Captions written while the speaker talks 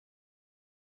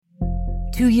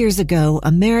2 years ago,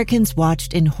 Americans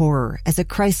watched in horror as a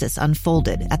crisis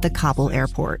unfolded at the Kabul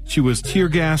airport. She was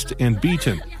tear-gassed and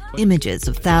beaten. Images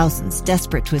of thousands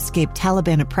desperate to escape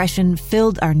Taliban oppression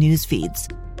filled our news feeds.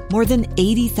 More than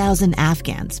 80,000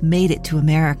 Afghans made it to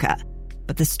America.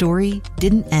 But the story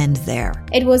didn't end there.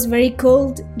 It was very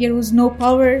cold. There was no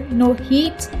power, no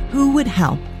heat. Who would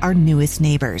help our newest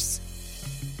neighbors?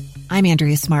 I'm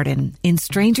Andrea Smartin. In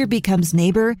Stranger Becomes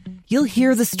Neighbor, you'll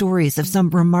hear the stories of some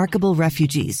remarkable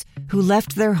refugees who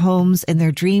left their homes and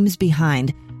their dreams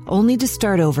behind, only to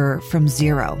start over from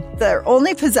zero. Their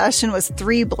only possession was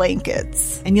 3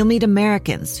 blankets. And you'll meet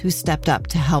Americans who stepped up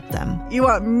to help them. You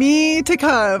want me to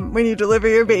come when you deliver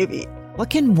your baby. What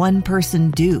can one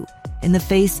person do in the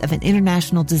face of an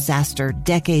international disaster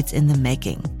decades in the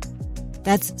making?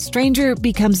 That's Stranger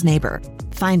Becomes Neighbor.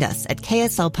 Find us at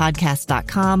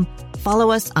kslpodcast.com.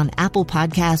 Follow us on Apple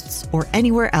Podcasts or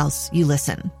anywhere else you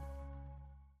listen.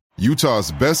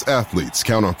 Utah's best athletes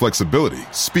count on flexibility,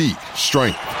 speed,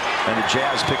 strength. And the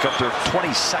Jazz pick up their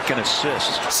 22nd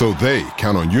assist. So they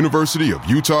count on University of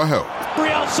Utah Health.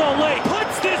 Real Salt Lake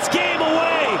puts this game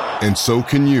away. And so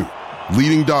can you.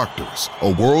 Leading doctors,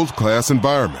 a world-class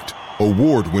environment,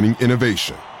 award-winning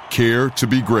innovation, care to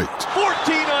be great.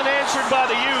 14 unanswered by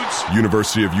the Utes.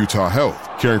 University of Utah Health,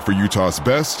 caring for Utah's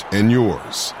best and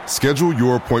yours. Schedule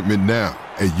your appointment now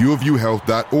at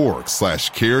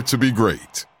uofuhealth.org/care to be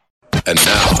great. And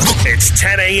now, it's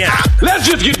 10 a.m. Let's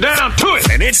just get down to it.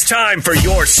 And it's time for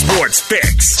your sports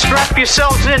fix. Strap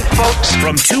yourselves in, folks.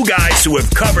 From 2 guys who have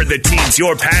covered the teams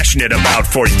you're passionate about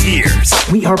for years.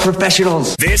 We are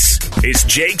professionals. This is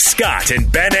Jake Scott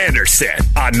and Ben Anderson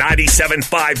on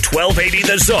 97.5 1280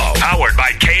 The Zone, powered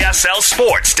by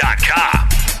KSLSports.com.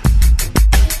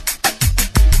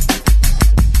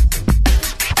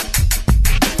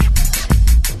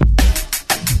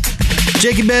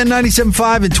 Jake and Ben,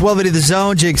 97.5 and 1280 The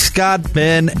Zone. Jake Scott,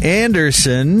 Ben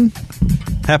Anderson.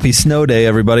 Happy snow day,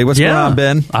 everybody. What's going on,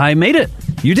 Ben? I made it.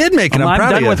 You did make it. I'm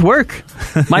proud of you. I'm done with work.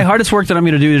 My hardest work that I'm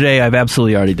going to do today, I've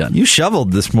absolutely already done. You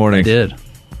shoveled this morning. I did.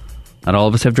 Not all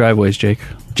of us have driveways, Jake.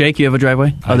 Jake, you have a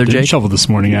driveway? I did shovel this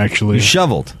morning, actually. You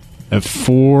shoveled? At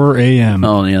 4 a.m.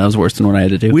 Oh, yeah, that was worse than what I had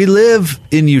to do. We live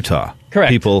in Utah. Correct.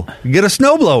 People, get a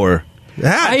snowblower.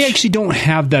 I actually don't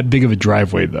have that big of a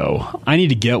driveway, though. I need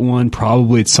to get one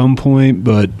probably at some point,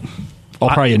 but I'll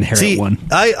probably inherit one.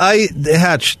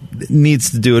 Hatch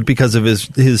needs to do it because of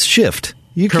his shift.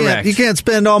 You can't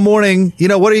spend all morning. You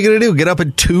know, what are you going to do? Get up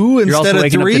at 2 instead of 3? You're also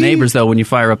waking up the neighbors, though, when you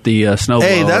fire up the snowblower.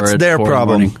 Hey, that's their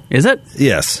problem. Is it?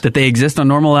 Yes. That they exist on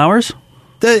normal hours?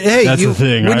 That's the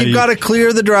thing. When you've got to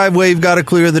clear the driveway, you've got to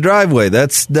clear the driveway.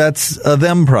 That's a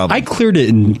them problem. I cleared it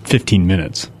in 15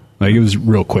 minutes. Like, it was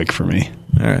real quick for me.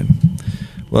 All right.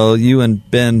 Well, you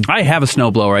and Ben... I have a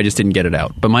snowblower. I just didn't get it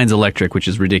out. But mine's electric, which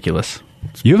is ridiculous.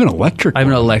 You have an electric one? I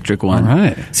have an electric one. All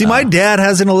right. See, my dad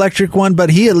has an electric one,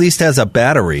 but he at least has a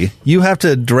battery. You have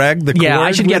to drag the cord. Yeah,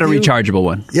 I should get a rechargeable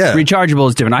one. Yeah. Rechargeable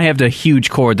is different. I have the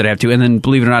huge cord that I have to, and then,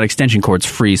 believe it or not, extension cords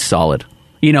freeze solid.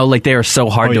 You know, like they are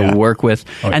so hard to work with.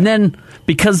 And then,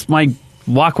 because my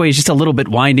walkway is just a little bit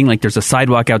winding, like there's a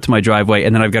sidewalk out to my driveway,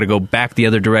 and then I've got to go back the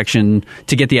other direction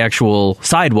to get the actual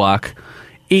sidewalk,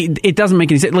 it doesn't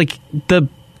make any sense. Like, the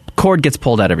cord gets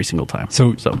pulled out every single time.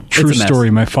 So true story.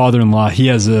 My father-in-law, he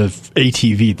has a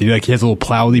ATV. Like, he has a little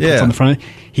plow that he puts on the front.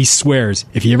 He swears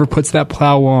if he ever puts that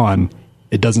plow on,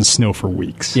 it doesn't snow for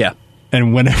weeks. Yeah.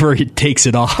 And whenever he takes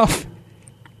it off,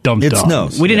 it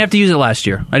snows. We didn't have to use it last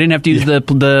year. I didn't have to use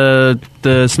the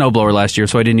snowblower last year,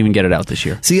 so I didn't even get it out this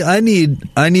year. See, I need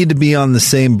to be on the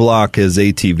same block as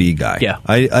ATV guy. Yeah.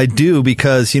 I do,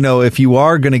 because, you know, if you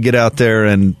are going to get out there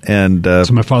and so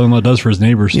my father-in-law does for his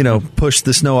neighbors. You know, push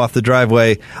the snow off the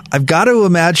driveway, I've got to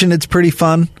imagine it's pretty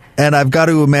fun, and I've got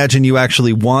to imagine you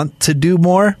actually want to do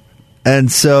more.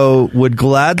 And so would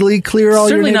gladly clear all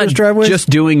your neighbors' driveways? Just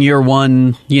doing your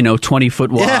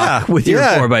 20-foot walk with your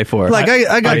 4x4. Like,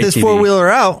 I got this ATV. 4-wheeler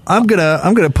out. I'm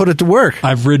gonna put it to work.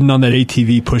 I've ridden on that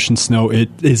ATV pushing snow.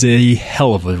 It is a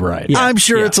hell of a ride. Yeah. I'm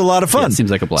sure it's a lot of fun. Yeah, it seems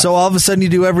like a blast. So all of a sudden you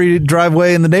do every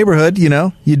driveway in the neighborhood, you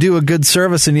know, you do a good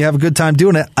service and you have a good time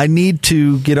doing it. I need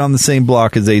to get on the same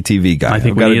block as ATV guy. I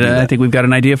think we've got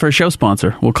an idea for a show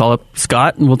sponsor. We'll call up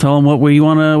Scott and we'll tell him what we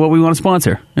want to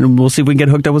sponsor, and we'll see if we can get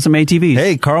hooked up with some ATVs.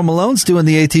 Hey, Carl Malone's doing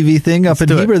the ATV thing up in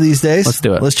Heber these days. Let's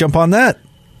do it. Let's jump on that.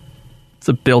 It's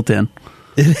a built-in.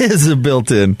 It is a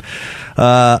built-in.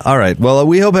 All right. Well,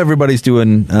 we hope everybody's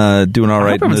doing all right. I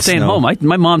hope everyone's staying home.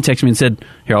 My mom texted me and said,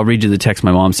 "Here, I'll read you the text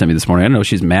my mom sent me this morning." I don't know if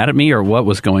she's mad at me or what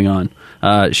was going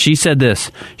on. She said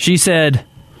this. She said,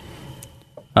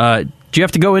 "Do you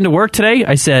have to go into work today?"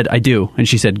 I said, "I do," and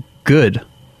she said, "Good."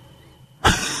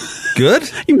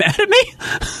 Good? You mad at me?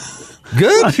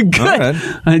 Good. Good.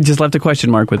 Right. I just left a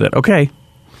question mark with it. Okay.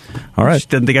 All right. Just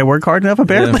didn't think I worked hard enough,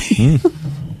 apparently. Yeah.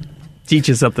 Teach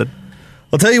you something.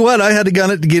 I'll tell you what, I had to gun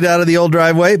it to get out of the old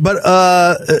driveway, but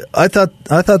I thought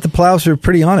the plows were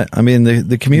pretty on it. I mean,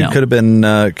 the commute could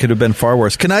have been far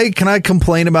worse. Can I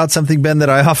complain about something, Ben, that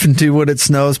I often do when it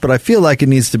snows, but I feel like it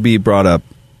needs to be brought up?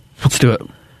 Let's do it.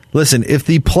 Listen, if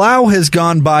the plow has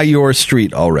gone by your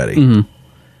street already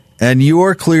and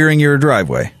you're clearing your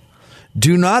driveway,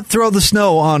 do not throw the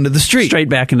snow onto the street. Straight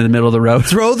back into the middle of the road.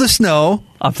 Throw the snow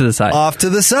off to the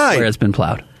side. Where it's been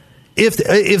plowed. If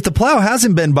the plow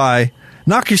hasn't been by,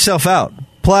 knock yourself out.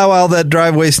 Plow all that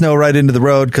driveway snow right into the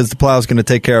road because the plow's going to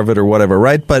take care of it or whatever,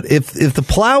 right? But if the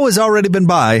plow has already been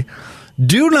by,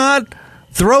 do not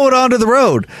throw it onto the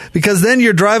road, because then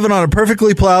you're driving on a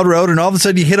perfectly plowed road and all of a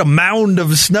sudden you hit a mound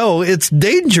of snow. It's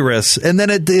dangerous. And then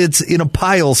it's in a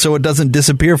pile so it doesn't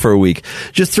disappear for a week.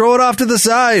 Just throw it off to the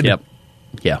side. Yep.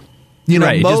 Yeah.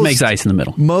 Right. It just makes ice in the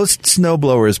middle. Most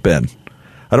snowblowers, Ben.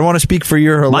 I don't want to speak for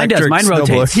your electric Mine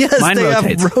rotates. Yes, Mine they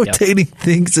rotates. have rotating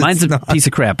things. Mine's a piece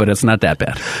of crap, but it's not that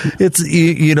bad. It's,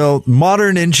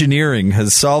 modern engineering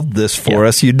has solved this for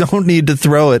us. You don't need to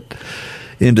throw it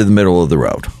into the middle of the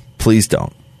road. Please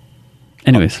don't.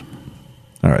 Anyways.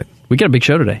 All right. We got a big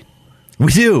show today.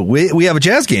 We do. We have a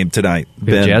jazz game tonight.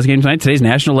 We have a jazz game tonight. Today's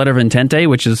National Letter of Intent Day,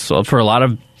 which is, for a lot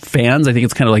of fans, I think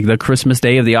it's kind of like the Christmas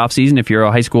day of the offseason if you're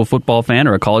a high school football fan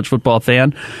or a college football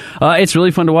fan. It's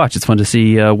really fun to watch. It's fun to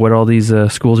see what all these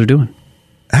schools are doing.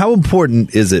 How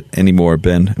important is it anymore,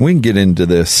 Ben? We can get into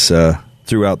this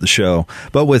throughout the show.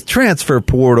 But with transfer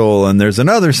portal and there's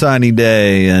another signing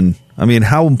day, and I mean,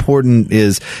 how important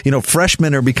is,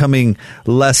 freshmen are becoming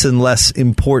less and less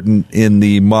important in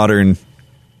the modern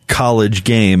college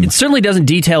game. It certainly doesn't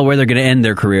detail where they're going to end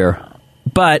their career,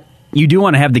 but you do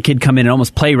want to have the kid come in and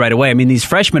almost play right away. I mean, these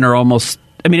freshmen are almost,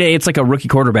 it's like a rookie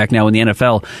quarterback now in the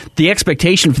NFL. The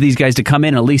expectation for these guys to come in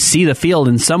and at least see the field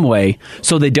in some way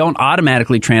so they don't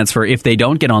automatically transfer if they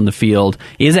don't get on the field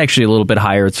is actually a little bit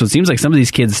higher. So it seems like some of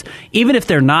these kids, even if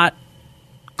they're not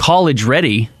college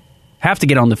ready, have to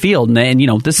get on the field.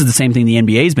 And this is the same thing the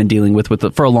NBA has been dealing with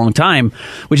for a long time,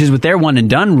 which is with their one and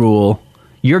done rule.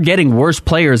 You're getting worse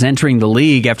players entering the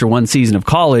league after one season of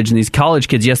college, and these college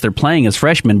kids, yes, they're playing as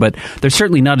freshmen, but they're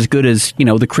certainly not as good as,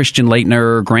 the Christian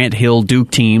Laettner, Grant Hill, Duke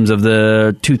teams of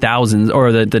the 2000s,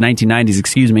 or the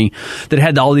 1990s, that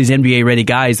had all these NBA-ready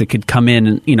guys that could come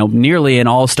in, nearly in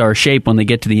all-star shape when they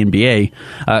get to the NBA.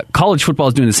 College football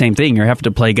is doing the same thing. You're having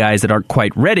to play guys that aren't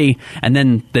quite ready, and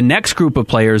then the next group of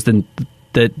players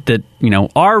that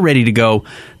are ready to go,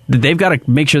 they've got to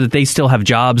make sure that they still have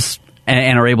jobs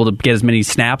and are able to get as many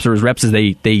snaps or as reps as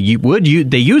they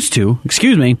used to,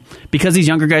 because these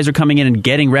younger guys are coming in and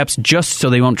getting reps just so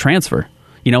they won't transfer.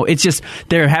 It's just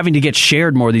they're having to get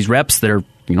shared more of these reps that are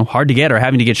hard to get, or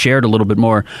having to get shared a little bit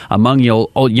more among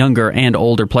younger and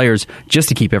older players just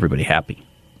to keep everybody happy.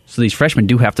 So these freshmen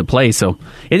do have to play. So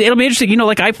it'll be interesting.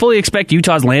 I fully expect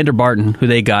Utah's Lander Barton, who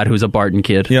they got, who's a Barton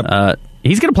kid. Yep.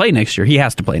 He's going to play next year. He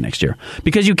has to play next year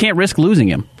because you can't risk losing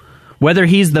him. Whether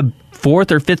he's the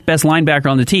fourth or fifth best linebacker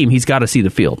on the team, he's got to see the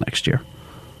field next year.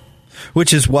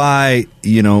 Which is why,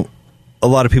 a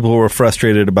lot of people were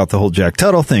frustrated about the whole Jack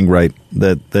Tuttle thing, right?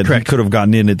 That he could have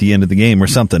gotten in at the end of the game or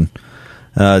something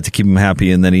to keep him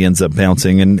happy, and then he ends up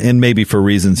bouncing. And maybe for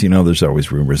reasons, there's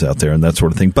always rumors out there and that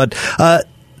sort of thing. But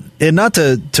and not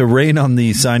to rain on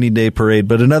the signing day parade,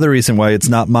 but another reason why it's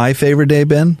not my favorite day,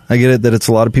 Ben. I get it that it's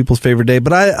a lot of people's favorite day,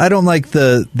 but I don't like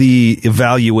the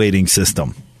evaluating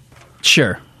system.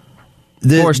 Sure.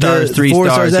 4 stars, 3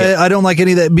 stars. I don't like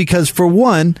any of that because, for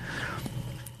one,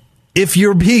 if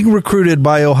you're being recruited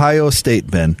by Ohio State,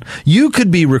 Ben, you could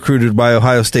be recruited by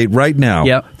Ohio State right now.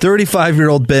 Yep.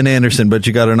 35-year-old Ben Anderson, but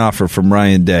you got an offer from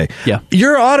Ryan Day. Yeah.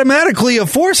 You're automatically a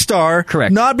 4-star.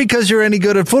 Correct. Not because you're any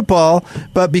good at football,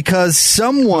 but because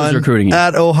someone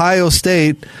at Ohio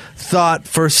State thought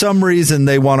for some reason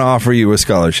they want to offer you a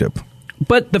scholarship.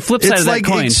 But the flip side of that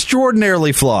coin... It's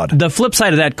extraordinarily flawed. The flip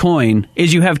side of that coin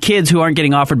is you have kids who aren't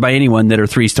getting offered by anyone that are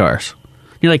 3 stars.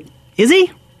 You're like, is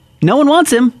he? No one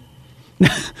wants him.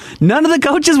 None of the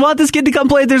coaches want this kid to come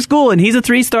play at their school, and he's a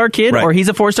 3-star kid, or he's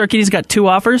a 4-star kid. He's got 2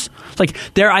 offers.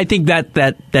 I think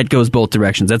that goes both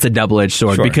directions. That's a double-edged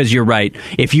sword, because you're right.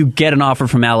 If you get an offer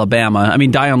from Alabama,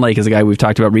 Dion Lake is a guy we've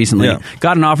talked about recently. Yeah.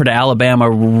 Got an offer to Alabama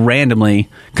randomly,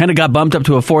 kind of got bumped up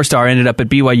to a 4-star, ended up at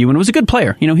BYU, and was a good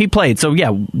player. He played, so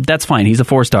yeah, that's fine. He's a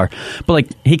 4-star,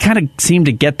 but he kind of seemed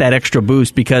to get that extra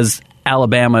boost because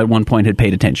Alabama at one point had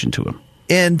paid attention to him.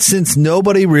 And since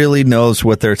nobody really knows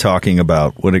what they're talking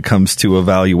about when it comes to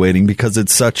evaluating, because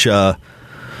it's such a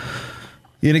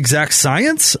in exact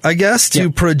science, I guess,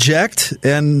 to project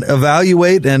and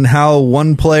evaluate and how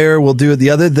one player will do it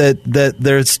the other, that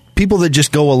there's people that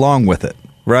just go along with it,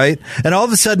 right? And all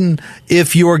of a sudden,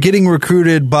 if you're getting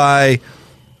recruited by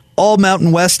all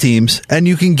Mountain West teams and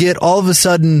you can get all of a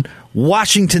sudden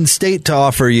Washington State to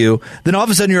offer you, then all of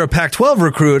a sudden you're a Pac-12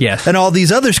 recruit, and all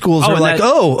these other schools are like,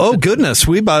 oh goodness,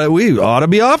 we ought to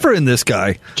be offering this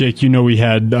guy. Jake, we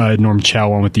had Norm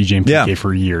Chow on with DJ and PK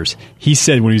for years. He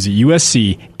said when he was at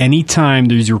USC, anytime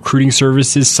these recruiting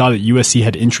services saw that USC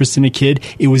had interest in a kid,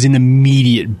 it was an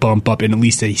immediate bump up in at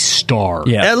least a star.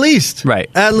 Yeah. At least. Right.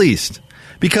 At least.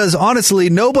 Because honestly,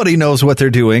 nobody knows what they're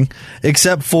doing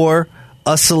except for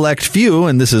a select few,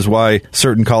 and this is why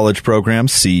certain college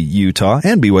programs, see Utah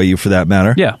and BYU for that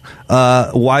matter,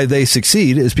 why they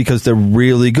succeed is because they're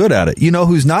really good at it. You know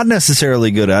who's not necessarily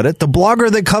good at it? The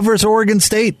blogger that covers Oregon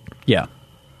State. Yeah.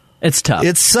 It's tough.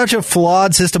 It's such a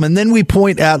flawed system. And then we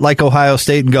point at like Ohio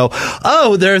State and go,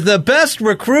 oh, they're the best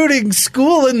recruiting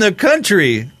school in the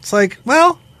country. It's like,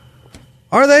 well,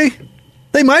 are they?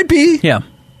 They might be. Yeah.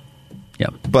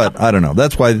 But I don't know.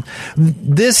 That's why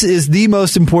this is the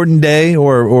most important day,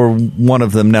 or one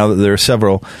of them now that there are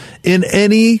several, in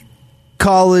any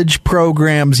college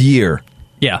program's year.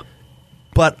 Yeah.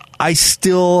 But I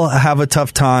still have a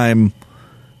tough time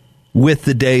with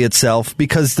the day itself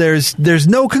because there's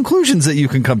no conclusions that you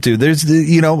can come to. There's,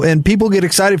 and people get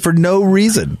excited for no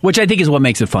reason. Which I think is what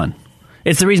makes it fun.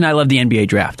 It's the reason I love the NBA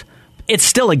draft. It's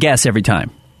still a guess every time.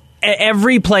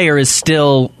 Every player is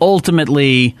still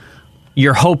ultimately...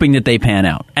 You're hoping that they pan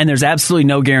out. And there's absolutely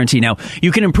no guarantee. Now,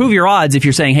 you can improve your odds if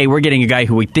you're saying, hey, we're getting a guy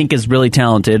who we think is really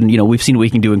talented, and we've seen what we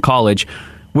can do in college.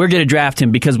 We're going to draft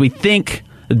him because we think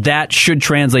that should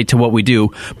translate to what we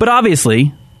do. But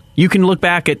obviously, you can look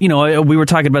back at, we were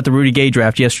talking about the Rudy Gay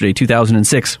draft yesterday,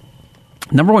 2006.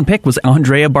 Number 1 pick was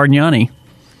Andrea Bargnani.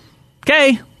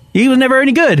 Okay, he was never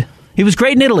any good. He was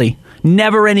great in Italy.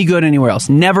 Never any good anywhere else.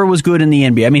 Never was good in the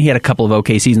NBA. I mean, he had a couple of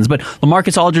okay seasons, but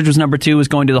LaMarcus Aldridge was number 2, was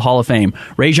going to the Hall of Fame.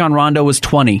 Rajon Rondo was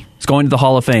 20, is going to the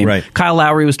Hall of Fame. Right. Kyle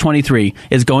Lowry was 23,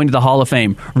 is going to the Hall of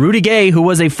Fame. Rudy Gay, who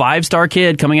was a 5-star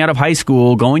kid coming out of high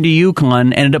school, going to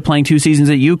UConn, ended up playing 2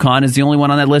 seasons at UConn, is the only one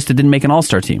on that list that didn't make an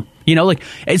all-star team.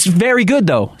 It's very good,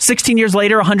 though. 16 years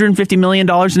later, $150 million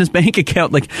in his bank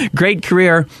account. Great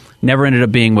career. Never ended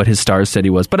up being what his stars said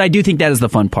he was. But I do think that is the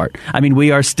fun part. I mean,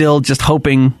 we are still just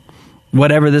hoping...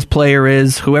 Whatever this player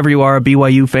is, whoever you are, a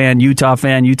BYU fan, Utah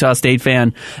State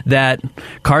fan, that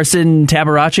Carson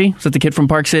Tabarachi, is that the kid from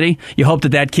Park City? You hope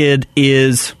that kid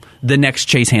is the next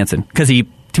Chase Hansen. Because he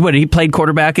played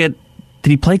quarterback at... Did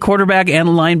he play quarterback and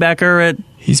linebacker at...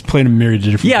 He's played a myriad of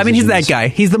different positions. I mean, he's that guy.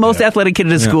 He's the most athletic kid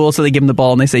at his school, so they give him the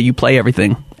ball and they say, you play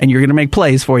everything, and you're going to make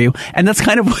plays for you. And that's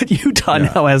kind of what Utah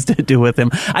now has to do with him.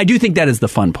 I do think that is the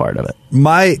fun part of it.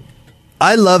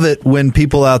 I love it when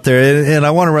people out there, and I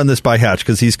want to run this by Hatch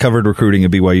because he's covered recruiting at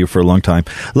BYU for a long time.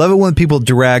 Love it when people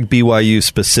drag BYU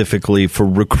specifically for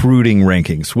recruiting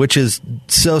rankings, which is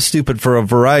so stupid for a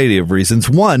variety of reasons.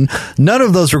 1, none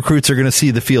of those recruits are going to see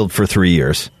the field for 3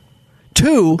 years.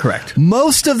 2, correct.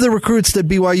 Most of the recruits that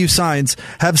BYU signs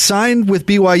have signed with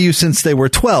BYU since they were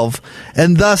 12,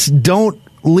 and thus don't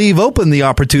leave open the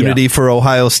opportunity for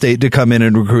Ohio State to come in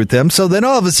and recruit them. So then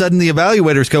all of a sudden the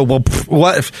evaluators go, well,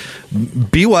 what if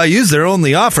BYU's their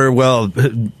only offer? Well,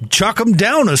 chuck them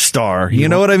down a star. You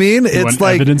know what I mean? It's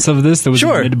like evidence of this that was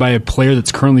admitted by a player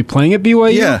that's currently playing at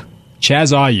BYU. Yeah.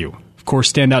 Chaz Ayu, of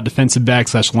course, standout defensive back /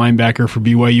 linebacker for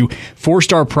BYU,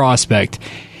 4-star prospect.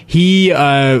 He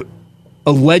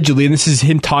allegedly, and this is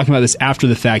him talking about this after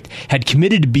the fact, had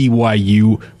committed to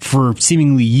BYU for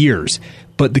seemingly years.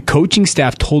 But the coaching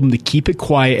staff told him to keep it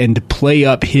quiet and to play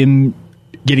up him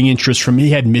getting interest from... He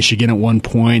had Michigan at one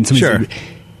point. Sure.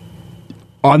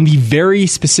 On the very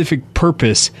specific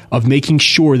purpose of making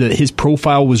sure that his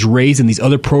profile was raised and these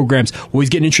other programs always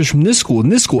getting interest from this school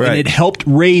and this school. Right. And it helped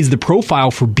raise the profile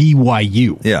for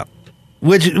BYU. Yeah.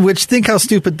 Which think how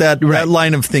stupid that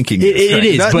line of thinking is. It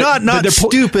is. Not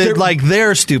stupid like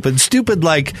they're stupid. Stupid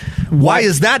like, why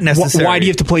is that necessary? Why do you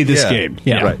have to play this game?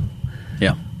 Yeah. Right.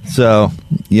 Yeah. So,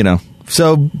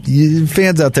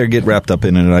 fans out there get wrapped up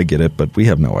in it. I get it, but we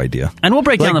have no idea. And we'll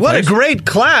break down the players. What a great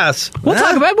class! We'll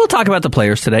talk about the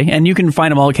players today, and you can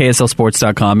find them all at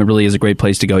KSLSports.com. It really is a great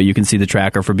place to go. You can see the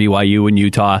tracker for BYU and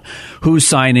Utah, who's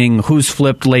signing, who's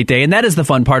flipped late day, and that is the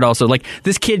fun part also. Like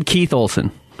this kid Keith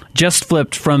Olson. just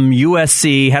flipped from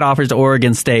USC, had offers to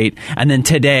Oregon State, and then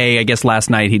today, I guess last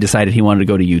night, he decided he wanted to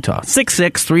go to Utah.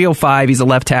 6'6", 305, he's a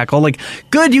left tackle. Like,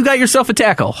 good, you got yourself a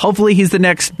tackle. Hopefully he's the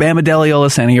next Bama Dele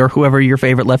Olaseni or whoever your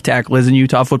favorite left tackle is in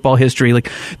Utah football history.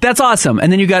 Like, that's awesome.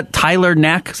 And then you got Tyler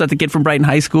Knack, is that the kid from Brighton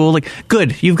High School? Like,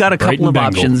 good, you've got a couple of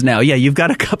options now. Yeah, you've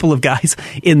got a couple of guys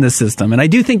in the system, and I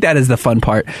do think that is the fun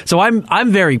part. So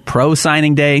I'm very pro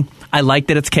signing day. I like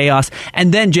that it's chaos.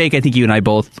 And then, Jake, I think you and I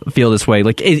both feel this way.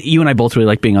 Like, you and I both really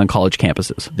like being on college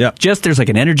campuses. Yeah. Just there's like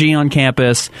an energy on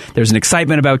campus. There's an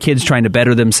excitement about kids trying to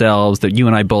better themselves that you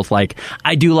and I both like.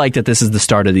 I do like that this is the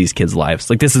start of these kids' lives.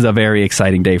 Like, this is a very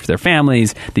exciting day for their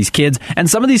families, these kids. And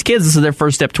some of these kids, this is their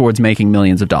first step towards making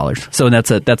millions of dollars. So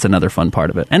that's another fun part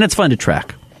of it. And it's fun to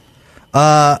track.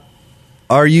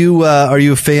 Are you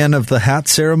a fan of the hat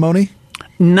ceremony?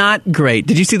 Not great.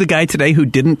 Did you see the guy today who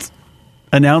didn't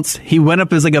announce? He went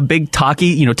up as like a big talkie.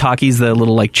 You know, talkies, the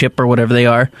little like chip or whatever they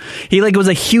are. He like was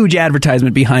a huge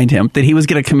advertisement behind him that he was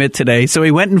going to commit today. So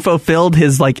he went and fulfilled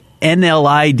his like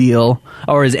NLI deal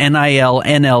or his NIL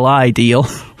deal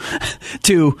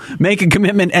to make a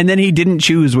commitment, and then he didn't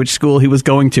choose which school he was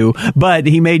going to, but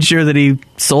he made sure that he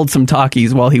sold some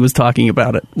talkies while he was talking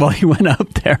about it while he went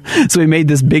up there. So he made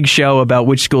this big show about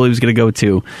which school he was going to go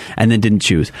to and then didn't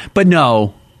choose. But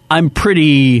no, I'm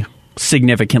pretty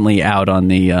significantly out on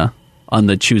the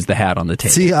choose the hat on the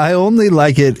table. See, I only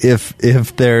like it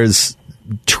if there's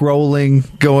trolling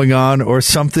going on or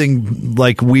something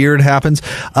like weird happens.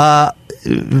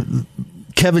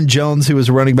 Kevin Jones, who was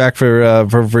running back for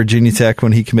Virginia Tech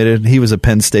when he committed, he was a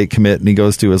Penn State commit, and he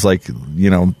goes to his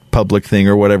public thing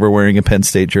or whatever wearing a Penn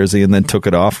State jersey and then took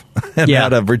it off and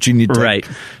had a Virginia Tech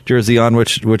jersey on,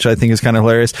 which I think is kind of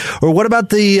hilarious. Or what about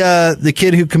the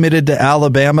kid who committed to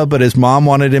Alabama, but his mom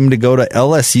wanted him to go to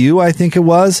LSU, I think it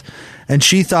was, and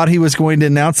she thought he was going to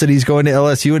announce that he's going to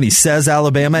LSU, and he says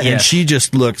Alabama, and she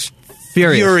just looks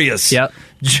furious. Yep.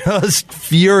 Just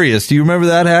furious. Do you remember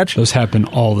that, Hatch? Those happen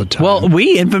all the time. Well,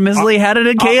 we infamously had it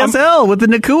at KSL with the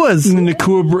Nakuas. The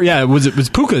Nakua, yeah, it was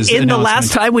Puka's in the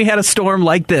last time we had a storm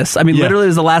like this. I mean, literally, it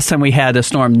was the last time we had a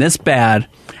storm this bad,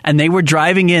 and they were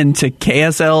driving into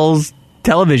KSL's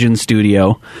television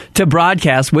studio to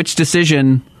broadcast which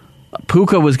decision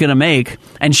Puka was going to make,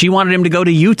 and she wanted him to go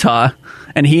to Utah,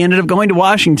 and he ended up going to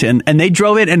Washington, and they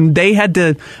drove it, and they had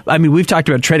to, I mean, we've talked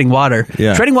about treading water.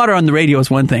 Yeah. Treading water on the radio is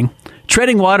one thing.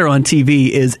 Treading water on TV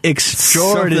is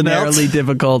extraordinarily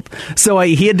difficult. So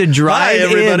he had to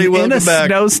drive in a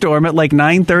snowstorm at like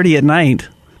 9:30 at night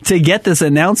to get this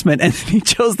announcement, and he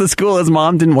chose the school his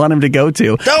mom didn't want him to go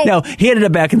to. No. Now, he ended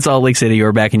up back in Salt Lake City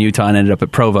or back in Utah and ended up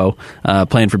at Provo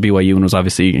playing for BYU and was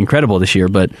obviously incredible this year.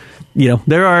 But, you know,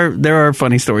 there are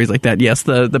funny stories like that. Yes,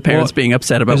 the parents being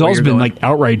upset about there's where also you're been going. Like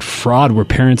outright fraud where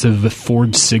parents have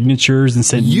forged signatures and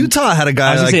sent... Utah had a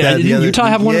guy like that. Didn't Utah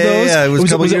have one of those? Yeah, it was a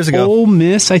couple years ago. Ole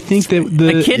Miss, I think.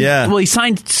 The kid, well, he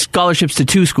signed scholarships to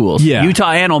two schools,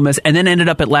 Utah and Ole Miss, and then ended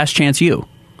up at Last Chance U.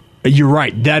 You're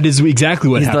right. That is exactly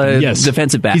what happened. Yes,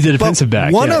 defensive back. He's a defensive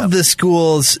back. One of the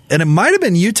schools, and it might have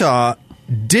been Utah,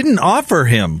 didn't offer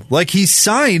him. Like, he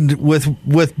signed with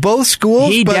both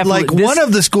schools, but like one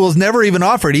of the schools never even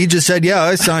offered. He just said, "Yeah,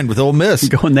 I signed with Ole Miss."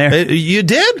 Going there, you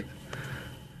did.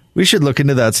 We should look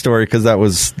into that story because that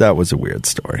was a weird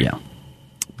story. Yeah.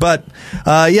 But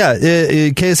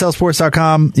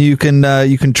KSLSports.com, you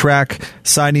can track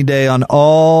signing day on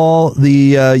all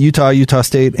the Utah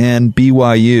State, and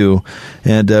BYU,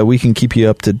 and we can keep you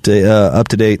up to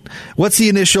date. What's the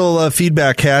initial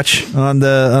feedback, Hatch, on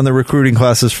the recruiting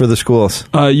classes for the schools?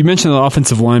 You mentioned the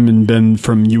offensive lineman Ben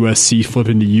from USC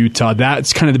flipping to Utah.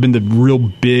 That's kind of been the real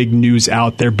big news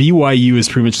out there. BYU has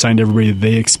pretty much signed everybody that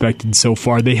they expected so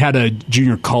far. They had a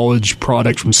junior college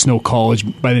product from Snow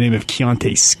College by the name of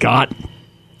Keontae Scott.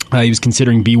 He was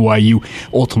considering BYU,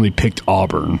 ultimately picked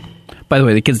Auburn. By the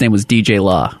way, the kid's name was DJ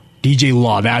Law. DJ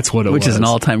Law, that's what it was. Which is an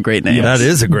all-time great name. Yeah, that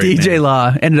is a great name. DJ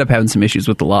Law ended up having some issues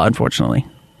with the law, unfortunately.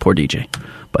 Poor DJ.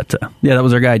 But, that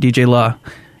was our guy, DJ Law.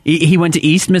 He went to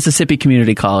East Mississippi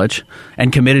Community College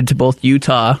and committed to both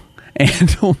Utah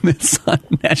and Ole Miss on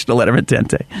National Letter of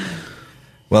Entente.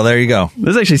 Well, there you go.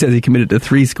 This actually says he committed to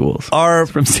 3 schools.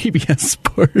 From CBS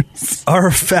Sports.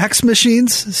 Are fax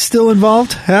machines still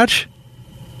involved, Hatch?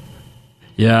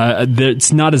 Yeah,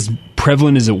 it's not as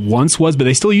prevalent as it once was, but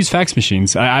they still use fax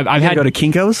machines. I've had to go to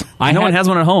Kinko's. No one has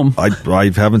one at home. I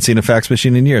haven't seen a fax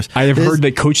machine in years. I have heard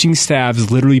that coaching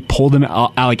staffs literally pull them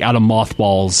out of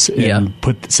mothballs and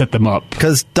set them up.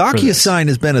 Because DocuSign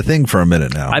has been a thing for a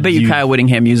minute now. I bet you Kyle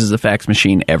Whittingham uses a fax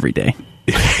machine every day.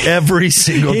 every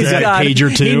single He's day. got a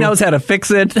pager too. He knows how to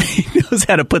fix it. He knows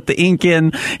how to put the ink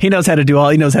in. He knows how to do all.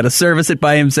 He knows how to service it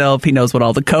by himself. He knows what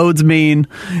all the codes mean.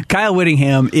 Kyle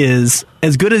Whittingham is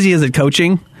as good as he is at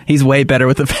coaching. He's way better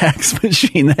with the fax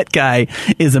machine. That guy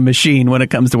is a machine when it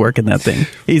comes to working that thing.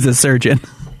 He's a surgeon.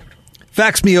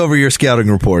 Fax me over your scouting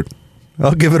report.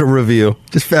 I'll give it a review.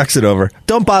 Just fax it over.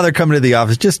 Don't bother coming to the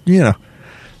office. Just,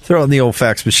 throw it in the old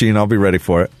fax machine. I'll be ready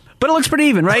for it. But it looks pretty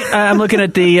even, right? I'm looking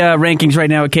at the rankings right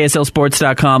now at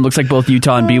KSLSports.com. Looks like both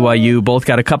Utah and BYU both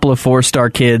got a couple of 4-star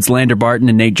kids, Lander Barton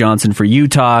and Nate Johnson for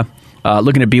Utah.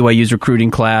 Looking at BYU's recruiting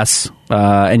class,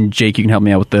 and Jake, you can help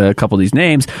me out with a couple of these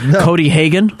names. No. Cody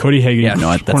Hagan. Yeah,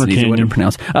 no, that's an easy one to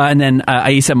pronounce. And then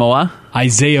Isaiah Moa.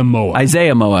 Isaiah Moa.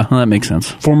 Well, that makes sense.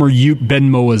 Former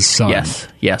Ben Moa's son.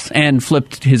 Yes. And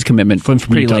flipped his commitment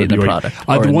pretty late in the product.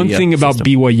 The one thing about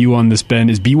BYU on this,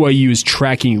 Ben, is BYU is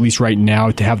tracking, at least right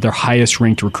now, to have their highest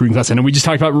ranked recruiting class. I know we just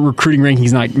talked about recruiting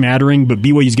rankings not mattering, but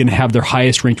BYU is going to have their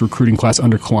highest ranked recruiting class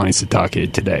under Kalani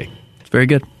Sitake today. It's very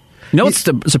good. You know what's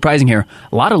surprising here?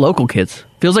 A lot of local kids.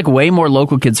 Feels like way more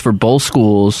local kids for both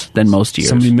schools than most years.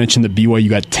 Somebody mentioned that BYU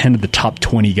got 10 of the top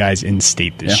 20 guys in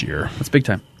state this year. That's big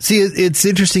time. See, it's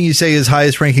interesting you say his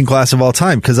highest ranking class of all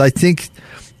time, because I think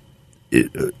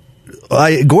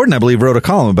Gordon, I believe, wrote a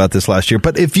column about this last year.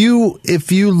 But if you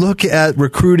look at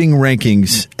recruiting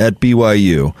rankings at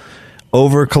BYU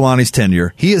over Kalani's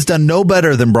tenure, he has done no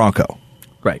better than Bronco.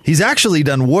 Right. He's actually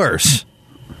done worse.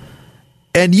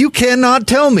 And you cannot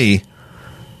tell me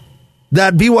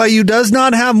that BYU does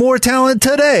not have more talent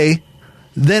today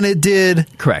than it did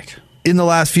in the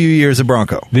last few years of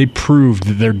Bronco. They proved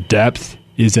that their depth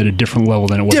is at a different level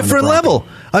than it was. Different level.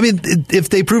 I mean, if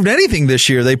they proved anything this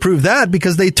year, they proved that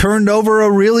because they turned over a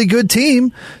really good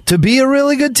team to be a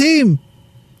really good team.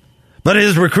 But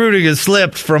his recruiting has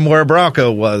slipped from where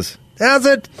Bronco was. Has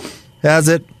it?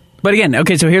 But again,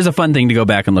 okay, so here's a fun thing to go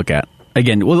back and look at.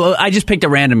 Again, well, I just picked a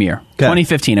random year,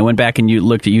 2015. I went back and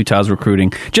looked at Utah's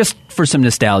recruiting just for some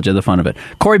nostalgia, the fun of it.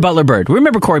 Corey Butler-Bird.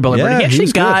 Remember Corey Butler-Bird? He actually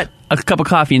got a cup of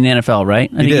coffee in the NFL, right?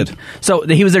 He did. So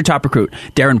he was their top recruit.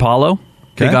 Darren Paulo,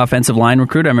 big offensive line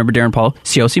recruit. I remember Darren Paulo.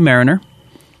 Siosi Mariner.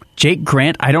 Jake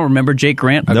Grant. I don't remember Jake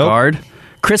Grant, a guard.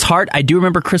 Chris Hart. I do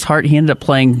remember Chris Hart. He ended up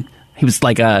playing... He was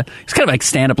like he's kind of like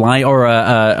stand-up line or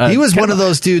he was one of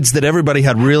those dudes that everybody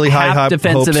had really high hopes for. Half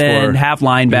defensive end, half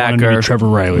linebacker. Trevor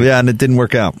Riley. Yeah, and it didn't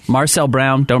work out. Marcel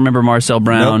Brown. Don't remember Marcel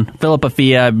Brown. Nope. Philip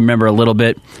Afia, I remember a little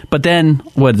bit. But then,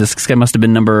 this guy must have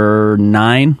been number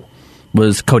 9,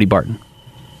 was Cody Barton.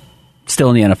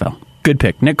 Still in the NFL. Good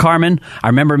pick. Nick Carmen, I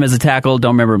remember him as a tackle.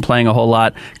 Don't remember him playing a whole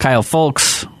lot. Kyle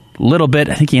Folks, a little bit.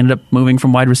 I think he ended up moving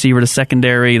from wide receiver to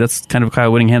secondary. That's kind of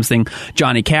Kyle Whittingham's thing.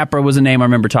 Johnny Capra was a name I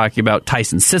remember talking about.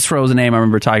 Tyson Cicero was a name I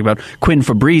remember talking about. Quinn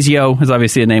Fabrizio is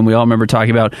obviously a name we all remember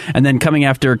talking about. And then coming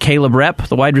after Caleb Rep,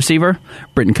 the wide receiver,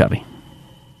 Britton Covey.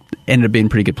 Ended up being a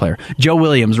pretty good player. Joe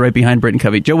Williams right behind Britton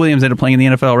Covey. Joe Williams ended up playing in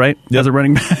the NFL, right? As a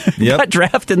running back. Got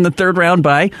drafted in the 3rd round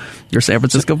by your San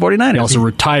Francisco 49ers. He also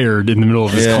retired in the middle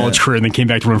of his college career and then came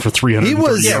back to run for 300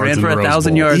 yards. He ran for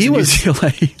 1,000 yards in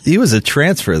UCLA. He was a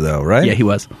transfer, though, right? Yeah, he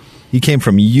was. He came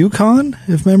from UConn,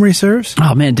 if memory serves.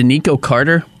 Oh, man, Danico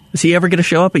Carter. Is he ever going to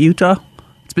show up at Utah?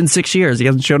 It's been 6 years. He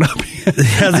hasn't shown up yet.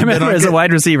 I remember as a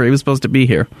wide receiver. He was supposed to be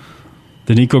here.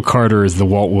 Danico Carter is the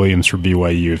Walt Williams for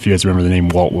BYU, if you guys remember the name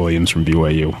Walt Williams from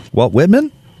BYU. Walt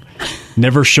Whitman?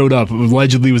 Never showed up.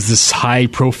 Allegedly was this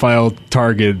high-profile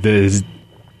target that has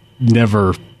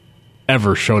never,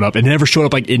 ever showed up. And never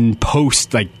showed up in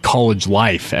college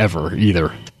life ever,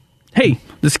 either. Hey,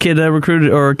 this kid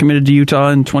recruited or committed to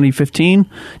Utah in 2015,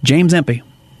 James Empey.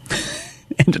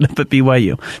 Ended up at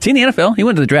BYU. Is he in the NFL? He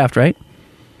went to the draft, right?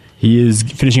 He is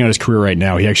finishing out his career right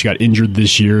now. He actually got injured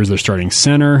this year as their starting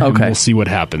center. Okay. And we'll see what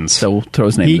happens. So we'll throw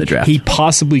his name in the draft. He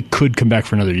possibly could come back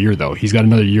for another year, though. He's got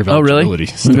another year of eligibility.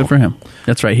 Oh, really? Well, good for him.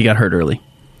 That's right. He got hurt early.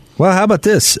 Well, how about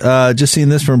this? Just seeing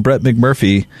this from Brett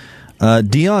McMurphy.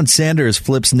 Deion Sanders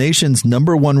flips nation's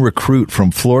 #1 recruit from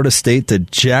Florida State to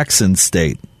Jackson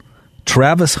State.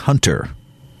 Travis Hunter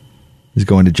is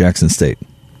going to Jackson State.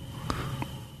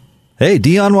 Hey,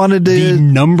 Deion wanted to... The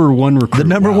 #1 recruit.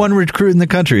 The #1 recruit in the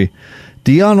country.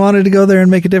 Deion wanted to go there and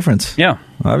make a difference. Yeah.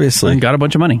 Obviously. And got a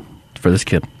bunch of money for this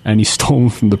kid. And he stole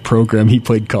from the program he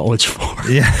played college for.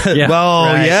 Yeah. Well,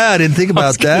 right. I didn't think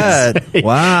about that. Say,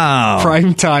 wow.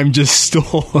 Primetime just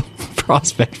stole a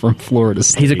prospect from Florida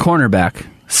State. He's a cornerback.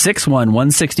 6'1",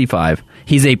 165.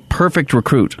 He's a perfect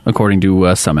recruit, according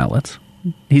to some outlets.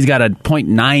 He's got a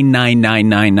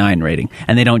 .99999 rating,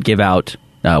 and they don't give out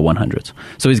 100s.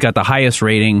 So he's got the highest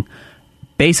rating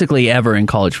basically ever in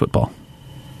college football.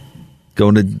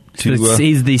 going to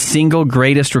he's the single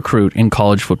greatest recruit in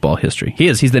college football history. He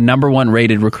is. He's the number one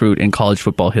rated recruit in college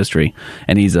football history,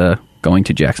 and he's going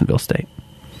to Jacksonville State.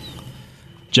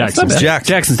 Jackson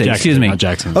State. Excuse me. Not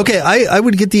Jackson. Okay, I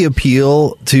would get the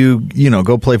appeal to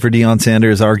go play for Deion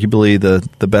Sanders, arguably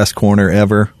the best corner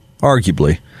ever,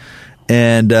 arguably.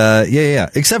 And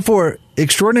except for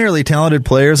extraordinarily talented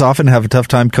players often have a tough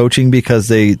time coaching because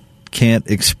they can't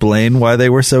explain why they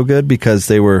were so good because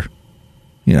they were,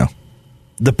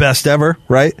 the best ever,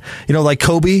 right? Like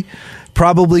Kobe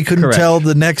probably couldn't tell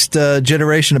the next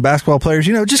generation of basketball players,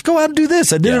 just go out and do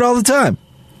this. I did it all the time.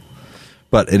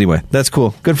 But anyway, that's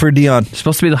cool. Good for Deion.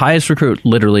 Supposed to be the highest recruit,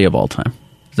 literally, of all time.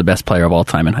 He's the best player of all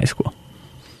time in high school.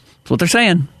 That's what they're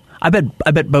saying. I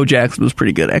bet Bo Jackson was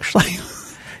pretty good, actually.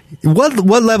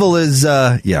 What level is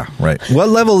right? What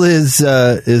level is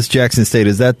Jackson State?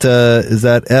 Is that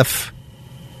F?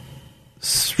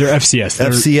 They're FCS.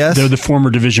 FCS. They're the former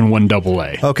Division I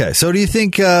AA. Okay, so do you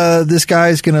think this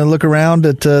guy's going to look around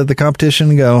at the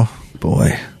competition and go,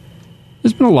 boy?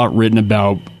 There's been a lot written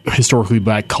about historically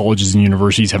black colleges and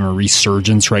universities having a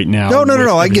resurgence right now.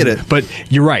 No, I get it. But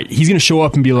you're right. He's going to show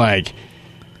up and be like,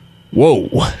 whoa.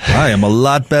 I am a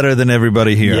lot better than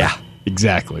everybody here. Yeah,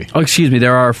 exactly. Oh, excuse me.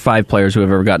 There are 5 players who have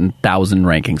ever gotten 1,000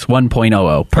 rankings.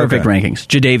 1.00. Perfect rankings.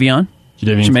 Jadeveon,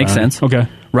 which makes sense. Okay.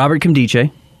 Robert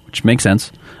Kimdiche, which makes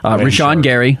sense. Rashawn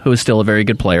Gary, who is still a very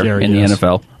good player in the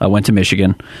NFL, went to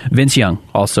Michigan. Vince Young,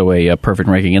 also a perfect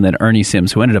ranking. And then Ernie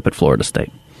Sims, who ended up at Florida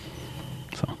State.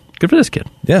 Good for this kid.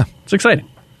 Yeah. It's exciting.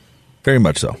 Very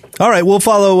much so. All right, we'll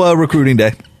follow recruiting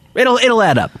day. It'll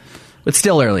add up. It's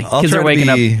still early. Kids are waking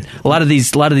up. A lot of these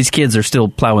kids are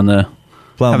still having to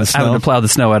plow the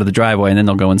snow out of the driveway, and then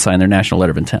they'll go and sign their national letter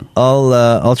of intent.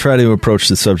 I'll try to approach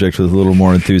the subject with a little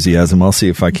more enthusiasm. I'll see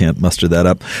if I can't muster that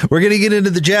up. We're going to get into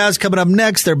the Jazz coming up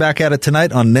next. They're back at it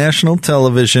tonight on national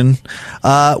television.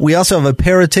 We also have a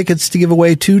pair of tickets to give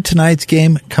away to tonight's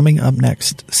game coming up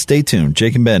next. Stay tuned.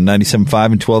 Jake and Ben, 97.5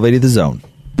 and 1280 The Zone.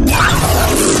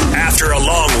 After a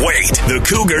long wait, the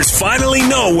Cougars finally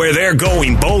know where they're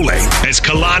going bowling as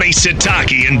Kalani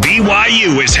Sitake and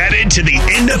BYU is headed to the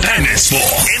Independence Bowl.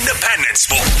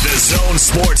 The Zone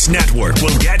Sports Network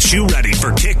will get you ready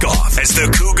for kickoff as the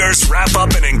Cougars wrap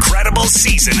up an incredible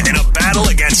season in a battle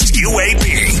against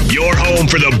UAB. Your home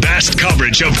for the best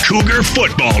coverage of Cougar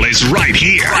football is right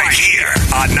here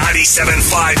on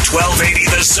 97.5 1280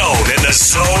 The Zone and the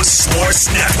Zone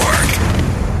Sports Network.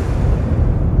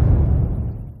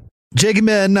 Jake and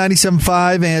Ben,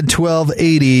 97.5 and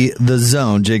 1280 The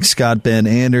Zone. Jake, Scott, Ben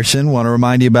Anderson. Want to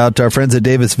remind you about our friends at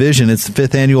Davis Vision. It's the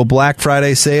 5th annual Black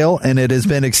Friday sale, and it has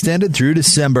been extended through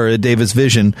December at Davis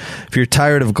Vision. If you're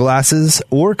tired of glasses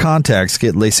or contacts,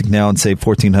 get LASIK now and save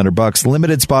 $1,400.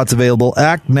 Limited spots available.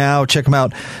 Act now. Check them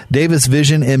out.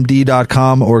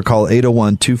 DavisVisionMD.com or call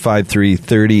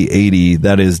 801-253-3080.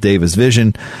 That is Davis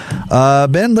Vision.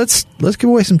 Ben, let's give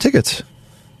away some tickets.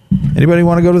 Anybody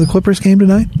want to go to the Clippers game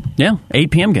tonight? Yeah, 8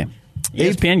 p.m. game.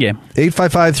 ESPN game.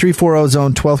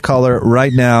 855-340-ZONE, 12th caller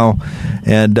right now.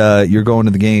 And you're going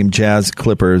to the game, Jazz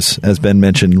Clippers, as Ben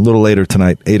mentioned, a little later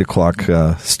tonight, 8 o'clock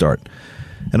start.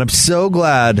 And I'm so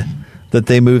glad that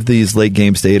they moved these late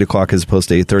games to 8 o'clock as opposed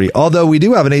to 8:30. Although we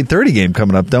do have an 8:30 game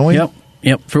coming up, don't we? Yep.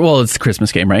 It's the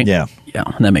Christmas game, right? Yeah. Yeah,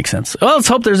 that makes sense. Well, let's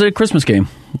hope there's a Christmas game.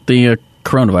 The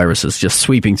coronavirus is just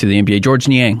sweeping through the NBA. George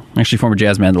Niang, actually former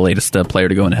Jazz man, the latest player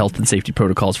to go into health and safety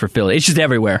protocols for Philly. It's just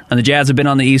everywhere. And the Jazz have been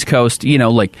on the East Coast.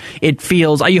 It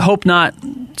feels, you hope not.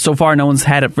 So far, no one's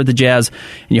had it for the Jazz.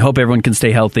 And you hope everyone can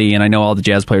stay healthy. And I know all the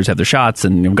Jazz players have their shots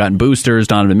and have gotten boosters.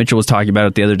 Donovan Mitchell was talking about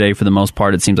it the other day. For the most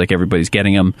part, it seems like everybody's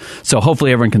getting them. So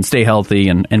hopefully everyone can stay healthy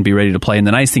and be ready to play. And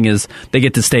the nice thing is they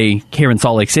get to stay here in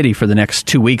Salt Lake City for the next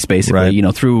 2 weeks, basically,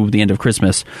 right. Through the end of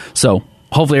Christmas. So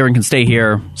hopefully everyone can stay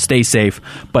here, stay safe,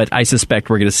 but I suspect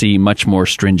we're going to see much more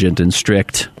stringent and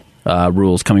strict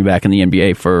rules coming back in the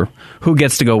NBA for who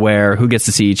gets to go where, who gets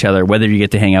to see each other, whether you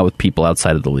get to hang out with people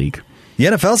outside of the league. The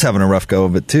NFL's having a rough go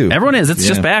of it, too. Everyone is. It's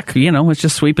just back. It's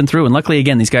just sweeping through. And luckily,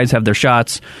 again, these guys have their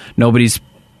shots. Nobody's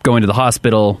going to the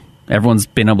hospital. Everyone's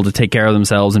been able to take care of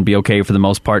themselves and be okay for the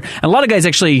most part. And a lot of guys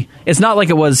actually, it's not like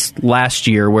it was last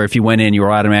year where if you went in, you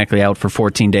were automatically out for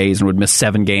 14 days and would miss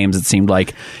 7 games, it seemed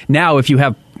like. Now, if you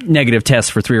have negative tests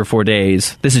for 3 or 4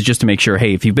 days, this is just to make sure,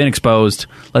 hey, if you've been exposed,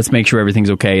 let's make sure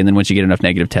everything's okay. And then once you get enough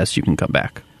negative tests, you can come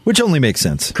back. Which only makes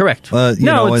sense. Correct.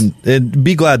 And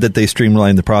be glad that they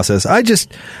streamlined the process. I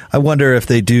wonder if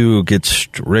they do get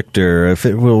stricter, if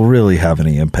it will really have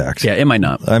any impact. Yeah, it might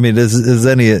not. I mean, is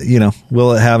any,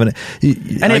 will it have any?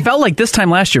 And it felt like this time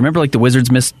last year, remember, like the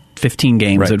Wizards missed 15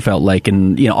 games, Right. it felt like.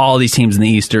 And, all these teams in the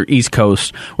East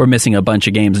Coast were missing a bunch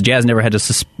of games. The Jazz never had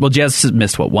to... Jazz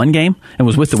missed, one game? And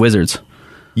was with the Wizards.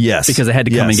 Yes. Because it had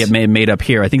to come and get made up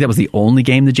here. I think that was the only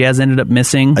game the Jazz ended up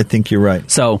missing. I think you're right.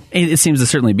 So it seems to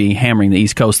certainly be hammering the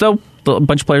East Coast, though a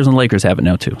bunch of players on the Lakers have it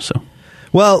now, too. So,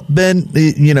 well, Ben,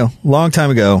 long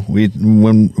time ago,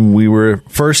 when we were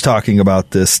first talking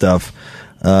about this stuff,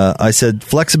 I said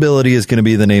flexibility is going to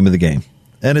be the name of the game.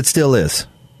 And it still is,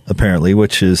 apparently,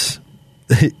 which is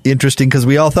interesting because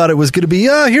we all thought it was going to be,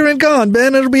 here and gone,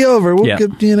 Ben, it'll be over.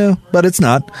 But it's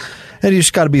not. And you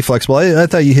just got to be flexible. I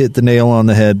thought you hit the nail on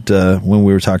the head when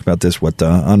we were talking about this,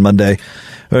 on Monday.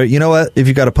 Or, you know what? If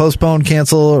you got to postpone,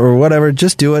 cancel, or whatever,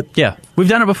 just do it. Yeah, we've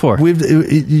done it before.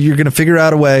 You're going to figure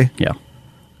out a way. Yeah.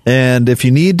 And if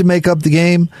you need to make up the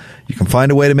game, you can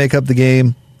find a way to make up the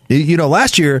game.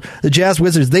 Last year, the Jazz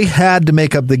Wizards, they had to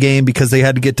make up the game because they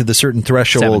had to get to the certain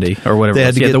threshold. 70 or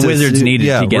whatever. The Wizards needed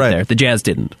to get there. The Jazz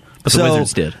didn't, but the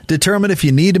Wizards did. Determine if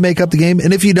you need to make up the game.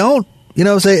 And if you don't,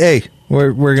 say, hey,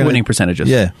 we're going to... winning percentages.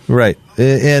 Yeah, right.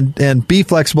 And be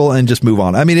flexible and just move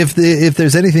on. I mean, if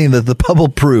there's anything that the bubble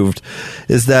proved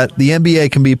is that the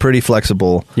NBA can be pretty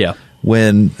flexible. Yeah.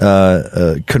 When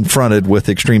confronted with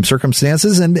extreme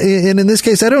circumstances. And in this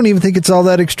case, I don't even think it's all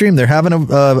that extreme. They're having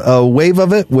a wave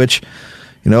of it, which,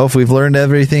 if we've learned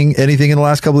anything in the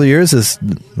last couple of years, is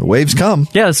the waves come.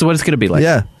 Yeah, that's what it's going to be like.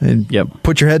 Yeah. And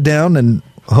put your head down and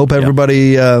hope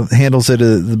everybody handles it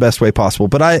the best way possible.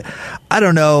 But I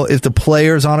don't know if the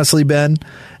players, honestly, Ben,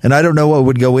 and I don't know what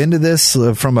would go into this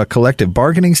from a collective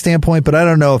bargaining standpoint, but I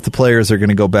don't know if the players are going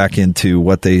to go back into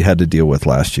what they had to deal with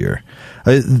last year.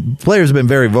 Players have been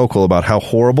very vocal about how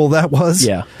horrible that was.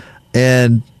 Yeah.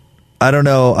 And I don't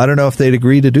know if they'd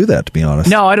agree to do that, to be honest.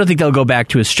 No, I don't think they'll go back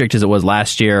to as strict as it was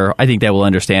last year. I think they will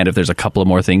understand if there's a couple of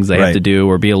more things they have to do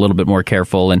or be a little bit more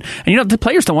careful. And the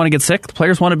players don't want to get sick. The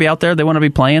players want to be out there. They want to be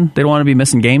playing. They don't want to be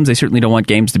missing games. They certainly don't want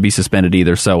games to be suspended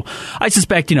either. So I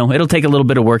suspect, it'll take a little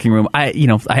bit of working room.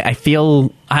 I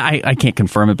feel... I can't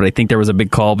confirm it, but I think there was a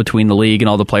big call between the league and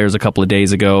all the players a couple of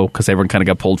days ago because everyone kind of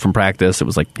got pulled from practice. It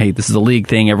was like, hey, this is a league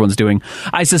thing everyone's doing.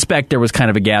 I suspect there was kind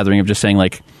of a gathering of just saying,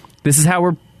 like, this is how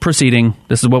we're proceeding.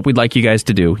 This is what we'd like you guys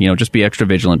to do. Just be extra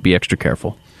vigilant, be extra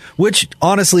careful. Which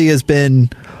honestly has been,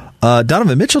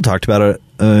 Donovan Mitchell talked about it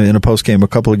in a post game a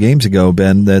couple of games ago,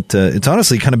 Ben, that it's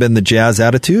honestly kind of been the Jazz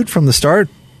attitude from the start,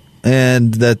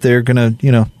 and that they're going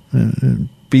to,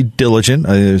 be diligent.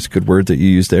 It's a good word that you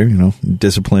used there,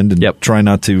 disciplined, and try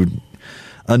not to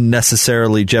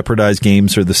unnecessarily jeopardize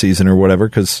games or the season or whatever,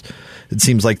 because it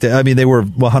seems like they were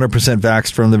 100%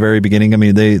 vaxxed from the very beginning. I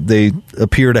mean, they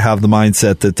appear to have the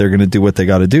mindset that they're going to do what they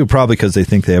got to do, probably because they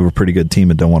think they have a pretty good team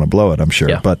and don't want to blow it, I'm sure.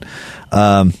 Yeah. But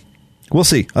we'll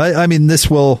see. I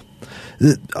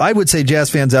would say Jazz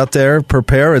fans out there,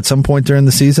 prepare at some point during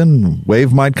the season.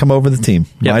 Wave might come over the team.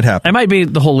 Might happen. It might be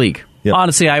the whole league. Yep.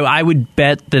 Honestly, I would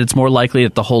bet that it's more likely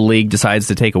that the whole league decides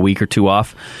to take a week or two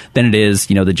off than it is,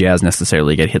 the Jazz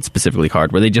necessarily get hit specifically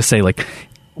hard, where they just say, like,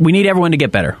 we need everyone to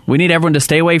get better. We need everyone to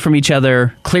stay away from each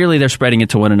other. Clearly, they're spreading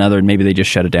it to one another, and maybe they just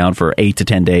shut it down for 8 to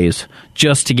 10 days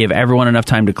just to give everyone enough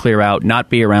time to clear out, not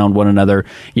be around one another.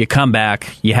 You come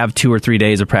back, you have 2 or 3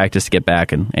 days of practice to get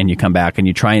back, and you come back and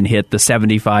you try and hit the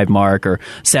 75 mark or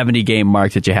 70 game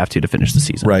mark that you have to finish the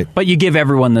season. Right. But you give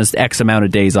everyone this X amount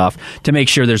of days off to make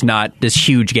sure there's not this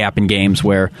huge gap in games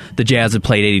where the Jazz have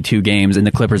played 82 games and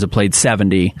the Clippers have played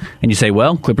 70, and you say,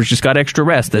 well, Clippers just got extra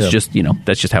rest. That's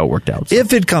just how it worked out. So.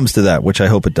 If it comes to that, which I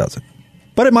hope it doesn't.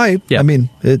 But it might. Yeah. I mean,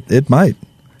 it might.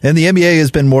 And the NBA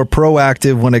has been more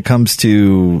proactive when it comes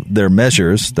to their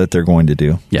measures that they're going to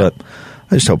do. Yeah. But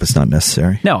I just hope it's not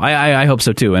necessary. No, I hope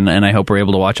so too. And I hope we're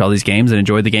able to watch all these games and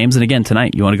enjoy the games. And again,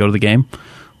 tonight, you want to go to the game?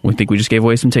 We think we just gave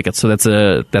away some tickets, so that's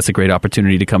a great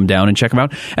opportunity to come down and check them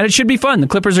out. And it should be fun. The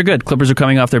Clippers are good. Clippers are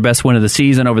coming off their best win of the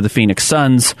season over the Phoenix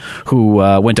Suns, who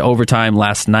went to overtime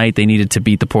last night. They needed to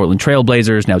beat the Portland Trail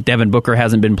Blazers. Now, Devin Booker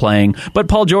hasn't been playing, but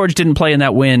Paul George didn't play in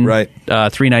that win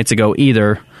 3 nights ago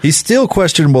either. He's still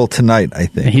questionable tonight, I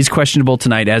think. He's questionable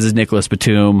tonight, as is Nicholas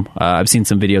Batum. I've seen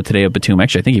some video today of Batum.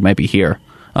 Actually, I think he might be here.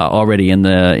 Already in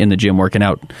the gym working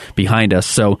out behind us,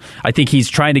 so I think he's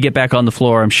trying to get back on the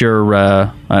floor. I'm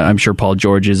sure Paul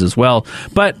George is as well.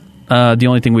 But the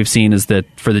only thing we've seen is that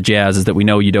for the Jazz is that we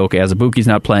know Udoka Azubuike's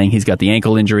not playing. He's got the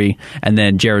ankle injury, and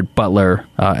then Jared Butler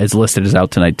is listed as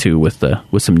out tonight too with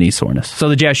some knee soreness. So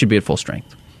the Jazz should be at full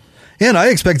strength. Yeah, and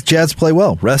I expect the Jazz to play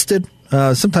well, rested.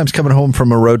 Sometimes coming home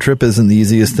from a road trip isn't the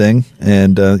easiest thing,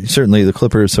 and certainly the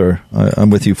Clippers are. I'm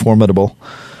with you, formidable.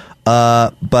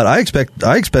 But I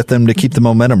expect them to keep the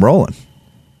momentum rolling.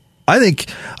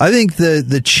 I think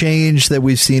the change that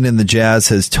we've seen in the Jazz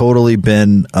has totally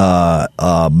been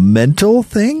a mental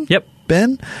thing. Yep.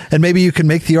 Ben, and maybe you can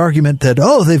make the argument that,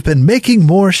 they've been making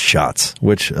more shots,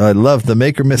 which I love. The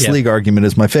make or miss league argument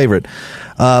is my favorite.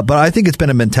 But I think it's been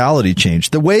a mentality change.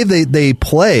 The way they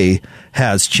play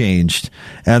has changed,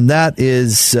 and that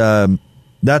is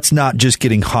that's not just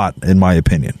getting hot, in my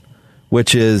opinion,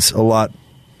 which is a lot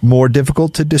more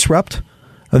difficult to disrupt.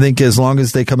 I think as long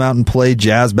as they come out and play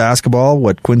Jazz basketball,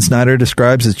 what Quinn Snyder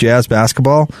describes as Jazz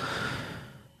basketball,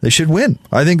 they should win.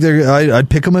 I think I'd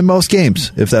pick them in most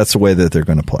games if that's the way that they're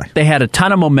going to play. They had a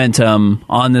ton of momentum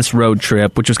on this road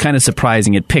trip, which was kind of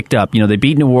surprising. It picked up. They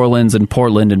beat New Orleans and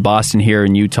Portland and Boston here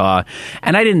in Utah.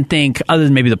 And I didn't think, other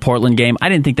than maybe the Portland game, I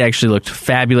didn't think they actually looked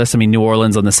fabulous. I mean, New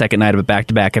Orleans on the second night of a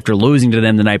back-to-back after losing to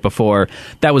them the night before,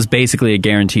 that was basically a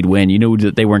guaranteed win. You knew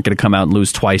that they weren't going to come out and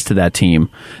lose twice to that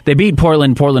team. They beat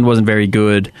Portland. Portland wasn't very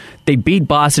good. They beat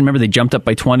Boston. Remember, they jumped up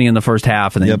by 20 in the first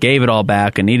half and then gave it all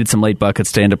back and needed some late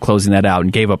buckets to end up closing that out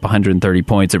and gave up 130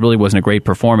 points. It really wasn't a great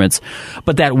performance.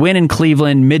 But that win in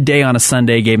Cleveland, midday on a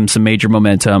Sunday, gave them some major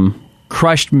momentum.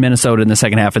 Crushed Minnesota in the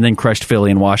second half and then crushed Philly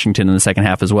and Washington in the second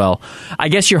half as well. I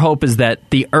guess your hope is that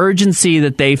the urgency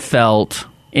that they felt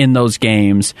in those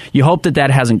games, you hope that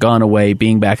hasn't gone away,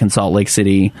 being back in Salt Lake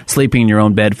City, sleeping in your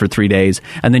own bed for 3 days,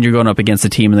 and then you're going up against a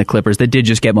team in the Clippers that did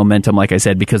just get momentum, like I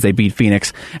said, because they beat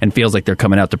Phoenix and feels like they're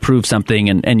coming out to prove something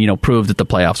and prove that the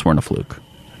playoffs weren't a fluke.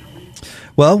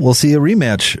 Well, we'll see a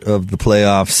rematch of the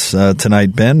playoffs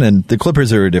tonight, Ben, and the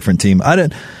Clippers are a different team. I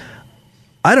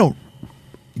don't.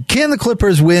 Can the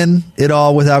Clippers win it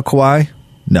all without Kawhi?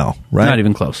 No, right? Not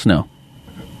even close, no.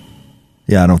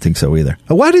 Yeah, I don't think so either.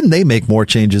 Why didn't they make more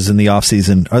changes in the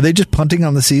offseason? Are they just punting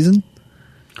on the season?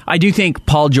 I do think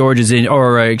Kawhi's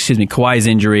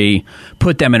injury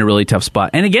put them in a really tough spot.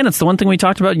 And again, it's the one thing we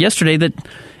talked about yesterday that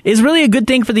is really a good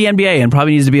thing for the NBA and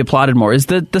probably needs to be applauded more, is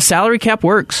that the salary cap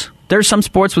works. There's some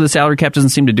sports where the salary cap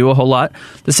doesn't seem to do a whole lot.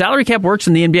 The salary cap works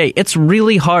in the NBA. It's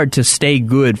really hard to stay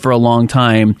good for a long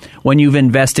time when you've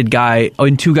invested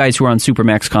in two guys who are on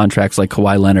supermax contracts like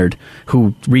Kawhi Leonard,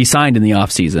 who re-signed in the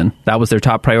offseason. That was their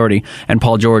top priority. And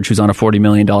Paul George, who's on a $40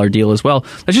 million deal as well.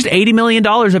 That's just $80 million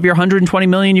of your $120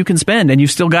 million you can spend, and you've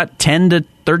still got 10 to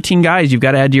 13 guys you've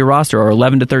got to add to your roster, or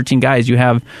 11 to 13 guys you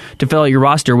have to fill out your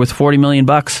roster with $40 million.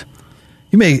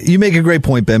 You make a great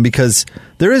point, Ben, because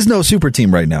there is no super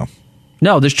team right now.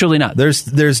 No, there's truly not.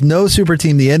 There's no super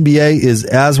team. The NBA is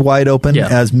as wide open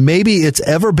as maybe it's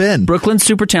ever been. Brooklyn's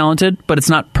super talented, but it's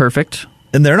not perfect.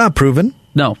 And they're not proven.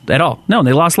 No, at all. No,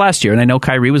 they lost last year. And I know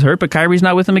Kyrie was hurt, but Kyrie's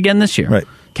not with them again this year. Right.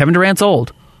 Kevin Durant's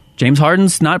old. James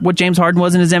Harden's not what James Harden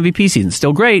was in his MVP season.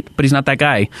 Still great, but he's not that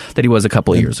guy that he was a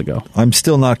couple of years ago. I'm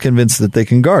still not convinced that they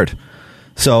can guard.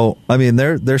 So, I mean,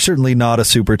 they're certainly not a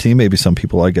super team. Maybe some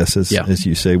people, I guess, as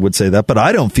you say, would say that, but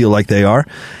I don't feel like they are.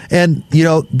 And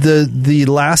the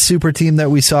last super team that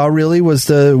we saw really was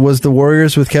the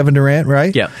Warriors with Kevin Durant,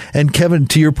 right? Yeah. And Kevin,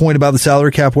 to your point about the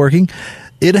salary cap working,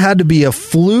 it had to be a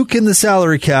fluke in the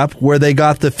salary cap where they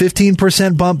got the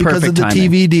 15% bump because of the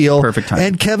TV deal. Perfect timing.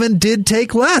 And Kevin did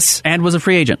take less. And was a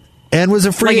free agent. If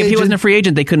he wasn't a free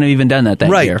agent, they couldn't have even done that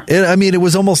year. It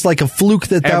was almost like a fluke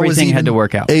that was even had to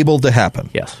work out. Able to happen.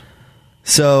 Yes.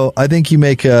 So I think you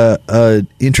make a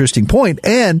interesting point.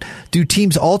 And do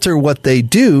teams alter what they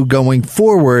do going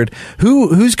forward?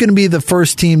 Who's going to be the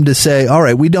first team to say, all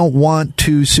right, we don't want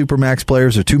 2 supermax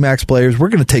players or 2 max players. We're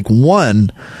going to take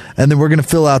 1, and then we're going to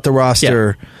fill out the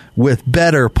roster with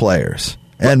better players.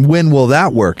 And when will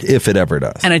that work, if it ever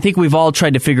does? And I think we've all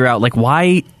tried to figure out,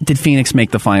 why did Phoenix make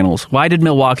the finals? Why did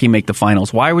Milwaukee make the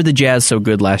finals? Why were the Jazz so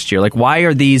good last year? Why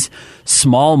are these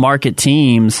small market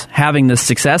teams having this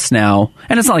success now?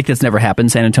 And it's not like this never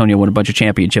happened. San Antonio won a bunch of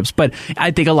championships. But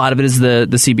I think a lot of it is the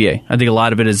CBA. I think a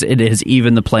lot of it has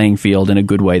evened the playing field in a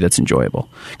good way that's enjoyable.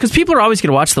 Because people are always going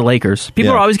to watch the Lakers.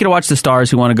 People are always going to watch the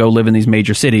stars who want to go live in these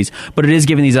major cities. But it is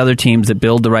giving these other teams that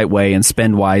build the right way and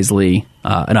spend wisely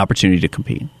an opportunity to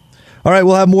compete. All right,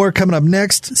 we'll have more coming up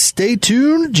next. Stay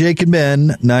tuned. Jake and Ben,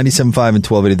 97.5 and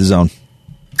 1280 The Zone.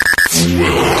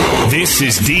 This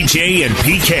is DJ and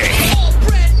PK.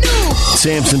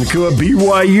 Samson Nacua,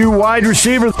 BYU wide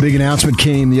receiver. Big announcement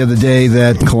came the other day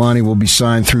that Kalani will be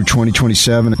signed through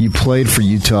 2027. You played for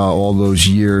Utah all those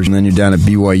years, and then you're down at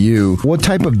BYU. What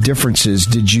type of differences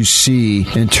did you see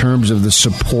in terms of the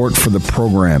support for the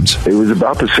programs? It was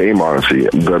about the same, honestly.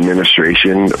 The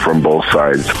administration from both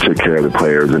sides took care of the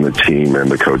players and the team and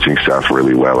the coaching staff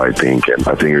really well, I think. And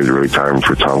I think it was really time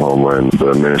for Tom Holmlin, the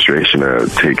administration, to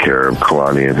take care of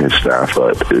Kalani and his staff.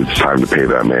 But it's time to pay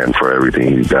that man for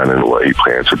everything he's done and what he he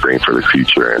plans to bring for the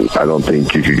future. And I don't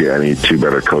think you could get any two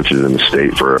better coaches in the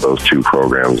state for those two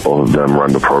programs. Both of them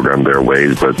run the program their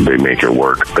ways, but they make it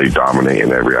work. They dominate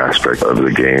in every aspect of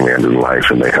the game and in life,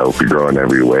 and they help you grow in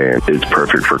every way. And it's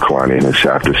perfect for Kalani and his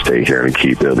staff to stay here and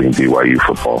keep building BYU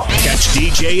football. Catch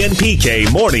DJ and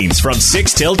PK mornings from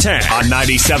 6 till 10 on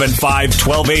 97.5,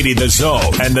 1280 The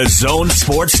Zone and the Zone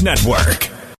Sports Network.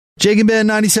 Jake and Ben,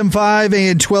 97.5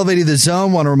 and 1280 The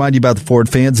Zone. Want to remind you about the Ford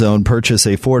Fan Zone. Purchase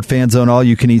a Ford Fan Zone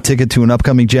all-you-can-eat ticket to an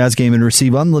upcoming Jazz game and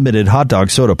receive unlimited hot dog,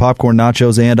 soda, popcorn,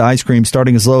 nachos, and ice cream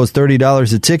starting as low as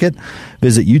 $30 a ticket.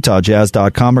 Visit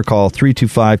UtahJazz.com or call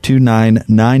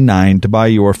 325-2999 to buy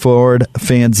your Ford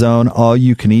Fan Zone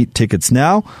all-you-can-eat tickets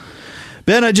now.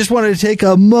 Ben, I just wanted to take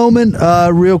a moment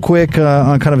real quick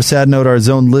on kind of a sad note. Our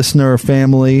Zone listener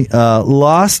family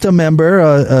lost a member,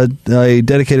 a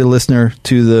dedicated listener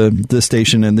to the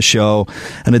station and the show,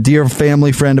 and a dear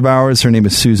family friend of ours. Her name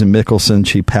is Susan Mickelson.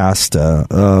 She passed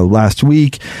last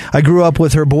week. I grew up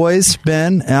with her boys,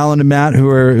 Ben, Alan, and Matt,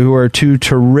 who are two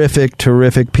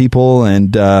terrific people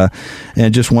and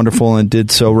just wonderful, and did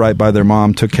so right by their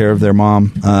mom, took care of their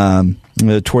mom.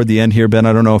 Toward the end here, Ben,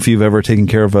 I don't know if you've ever taken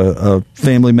care of a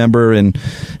family member in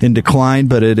decline,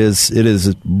 but it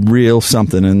is real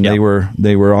something, and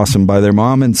they were awesome by their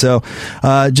mom, and so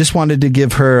just wanted to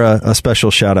give her a special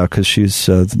shout out because she's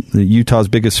Utah's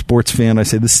biggest sports fan. I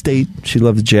say the state. She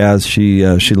loves jazz. She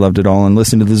loved it all and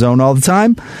listened to the Zone all the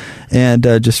time, and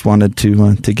just wanted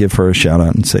to give her a shout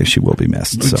out and say she will be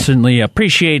missed. So. Certainly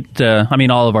appreciate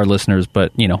all of our listeners,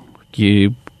 but you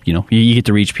get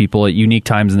to reach people at unique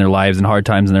times in their lives and hard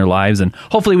times in their lives, and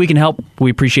hopefully we can help.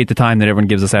 We appreciate the time that everyone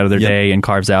gives us out of their day and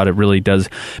carves out. It really does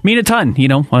mean a ton.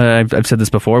 I've said this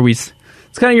before. It's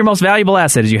kind of your most valuable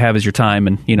asset as you have is your time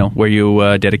and, where you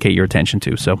dedicate your attention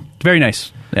to. So very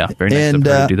nice. Yeah, very nice of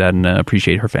her to do that and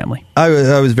appreciate her family.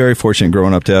 I was very fortunate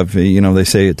growing up to have, they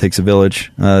say it takes a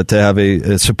village to have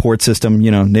a support system,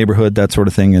 neighborhood, that sort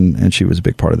of thing, and she was a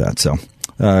big part of that. So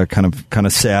kind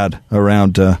of sad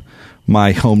around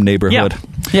my home neighborhood.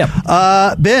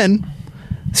 Yeah. Ben,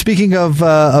 speaking of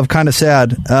kind of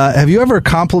sad, have you ever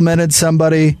complimented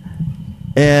somebody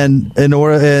and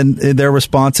their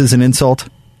response is an insult?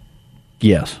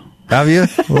 Yes. Have you?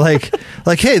 like,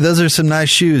 hey, those are some nice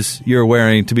shoes you're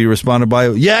wearing, to be responded by,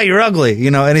 yeah, you're ugly,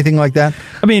 anything like that?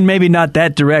 I mean, maybe not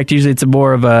that direct. Usually it's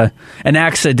more of an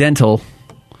accidental,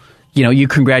 you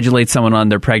congratulate someone on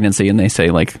their pregnancy and they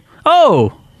say like,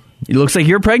 oh, it looks like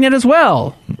you're pregnant as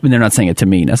well. I mean, they're not saying it to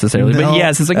me necessarily, but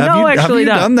yes, it's like, no, actually have you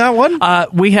not. Done that one?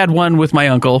 We had one with my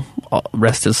uncle,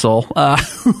 rest his soul, thought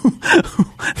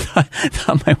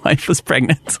my wife was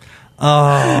pregnant.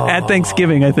 At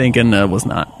Thanksgiving, I think, and was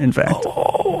not, in fact.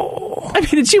 I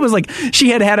mean, she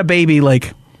had a baby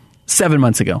like 7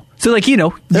 months ago. So like, you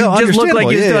just look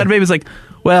like you still had a baby. It's like,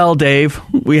 well, Dave,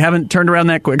 we haven't turned around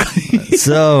that quickly.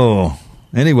 So...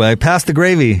 Anyway, pass the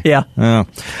gravy. Yeah.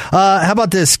 How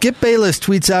about this? Skip Bayless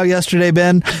tweets out yesterday,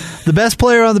 Ben. The best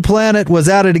player on the planet was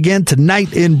at it again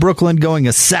tonight in Brooklyn, going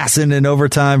assassin in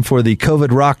overtime for the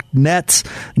COVID rocked Nets.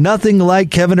 Nothing like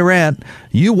Kevin Durant.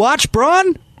 You watch,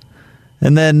 Bron?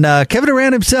 And then Kevin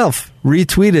Durant himself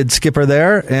retweeted Skipper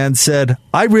there and said,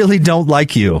 I really don't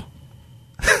like you.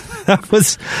 That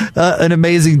was an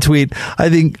amazing tweet. I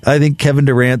think Kevin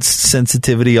Durant's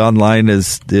sensitivity online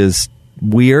is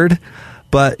weird.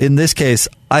 But in this case,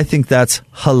 I think that's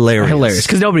hilarious. Hilarious,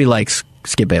 because nobody likes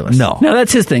Skip Bayless. No,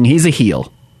 that's his thing. He's a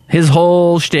heel. His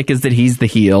whole shtick is that he's the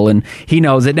heel, and he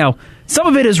knows it. Now, some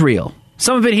of it is real.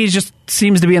 Some of it, he just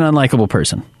seems to be an unlikable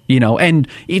person, and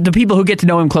the people who get to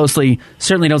know him closely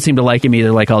certainly don't seem to like him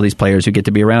either, like all these players who get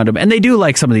to be around him. And they do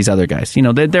like some of these other guys.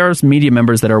 There are media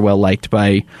members that are well-liked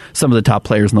by some of the top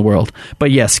players in the world.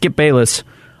 But yes, Skip Bayless,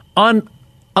 of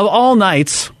all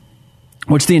nights...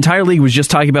 which the entire league was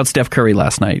just talking about Steph Curry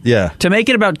last night. Yeah. To make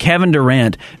it about Kevin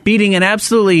Durant beating an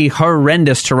absolutely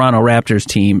horrendous Toronto Raptors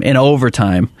team in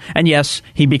overtime. And yes,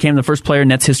 he became the first player in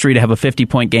Nets history to have a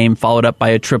 50-point game followed up by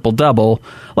a triple-double.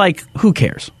 Like, who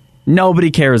cares?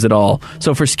 Nobody cares at all.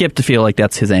 So for Skip to feel like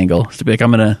that's his angle, to be like,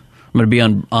 I'm gonna be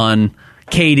on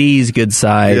KD's good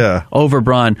side over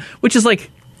Bron, which is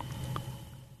like,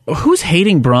 who's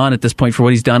hating Bron at this point for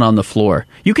what he's done on the floor?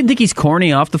 You can think he's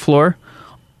corny off the floor.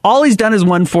 All he's done is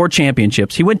won 4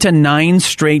 championships. He went to 9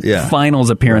 straight finals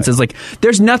appearances. Right. Like,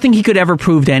 there's nothing he could ever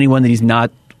prove to anyone that he's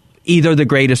not either the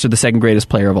greatest or the second greatest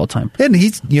player of all time. And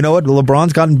he's,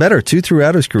 LeBron's gotten better, too,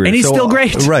 throughout his career. And he's still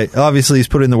great. Right. Obviously, he's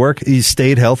put in the work. He's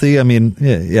stayed healthy. I mean,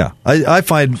 yeah. I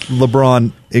find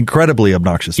LeBron incredibly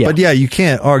obnoxious. Yeah. But yeah, you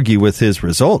can't argue with his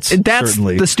results. That's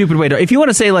certainly. the stupid way to. If you want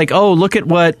to say like, oh, look at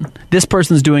what this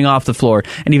person's doing off the floor,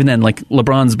 and even then, like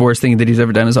LeBron's worst thing that he's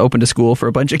ever done is open to school for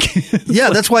a bunch of kids. Yeah,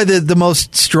 that's why the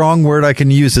most strong word I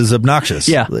can use is obnoxious.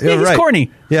 Yeah, he's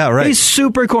corny. Yeah, right. He's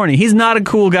super corny. He's not a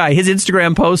cool guy. His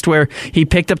Instagram post where he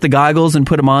picked up the goggles and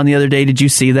put them on the other day. Did you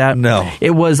see that? No.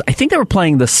 It was. I think they were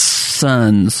playing the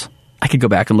Suns. I could go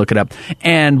back and look it up.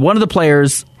 And one of the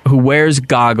players who wears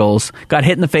goggles got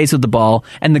hit in the face with the ball,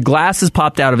 and the glasses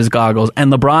popped out of his goggles,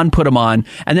 and LeBron put them on,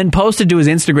 and then posted to his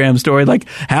Instagram story, like,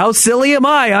 how silly am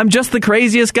I? I'm just the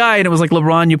craziest guy. And it was like,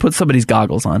 LeBron, you put somebody's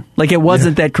goggles on. Like, it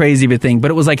wasn't that crazy of a thing, but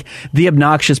it was like the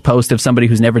obnoxious post of somebody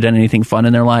who's never done anything fun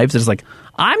in their lives. It's like,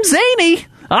 I'm zany.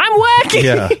 I'm wacky.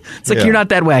 Yeah. It's like, you're not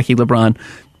that wacky, LeBron.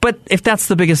 But if that's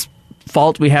the biggest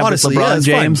fault we have Honestly, with LeBron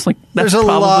James, fine. like that's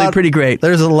probably pretty great.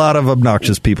 There's a lot of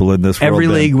obnoxious people in this world. Every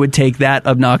league would take that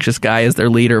obnoxious guy as their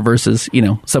leader versus,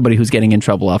 somebody who's getting in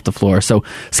trouble off the floor. So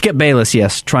Skip Bayless,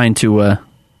 yes, trying to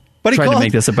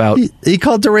make this about. He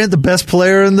called Durant the best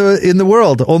player in the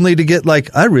world, only to get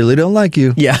like, I really don't like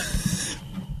you. Yeah,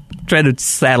 trying to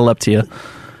saddle up to you.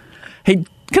 Hey,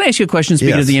 can I ask you a question?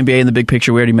 Speaking of the NBA in the big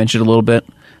picture, we already mentioned it a little bit.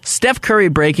 Steph Curry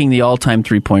breaking the all-time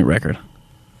 3-point record.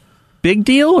 Big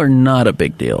deal or not a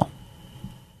big deal?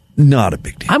 Not a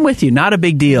big deal. I'm with you. Not a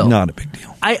big deal. Not a big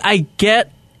deal. I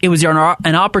get it was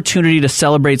an opportunity to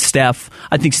celebrate Steph.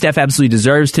 I think Steph absolutely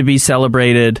deserves to be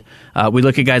celebrated. We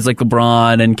look at guys like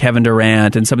LeBron and Kevin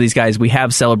Durant and some of these guys we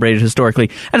have celebrated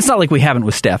historically. And it's not like we haven't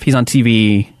with Steph. He's on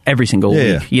TV every single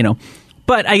week,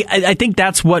 But I think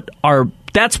that's what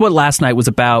last night was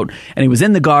about. And he was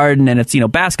in the Garden, and it's,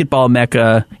 basketball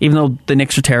mecca, even though the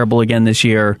Knicks are terrible again this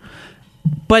year.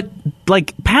 But,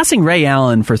 like, passing Ray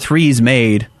Allen for threes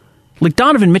made, like,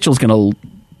 Donovan Mitchell's going to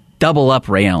double up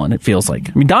Ray Allen, it feels like.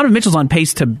 I mean, Donovan Mitchell's on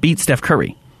pace to beat Steph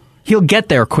Curry. He'll get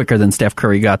there quicker than Steph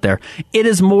Curry got there. It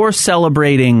is more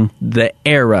celebrating the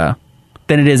era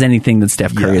than it is anything that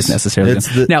Steph Curry is necessarily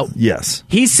doing. Now,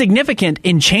 he's significant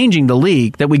in changing the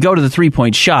league, that we go to the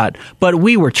three-point shot, but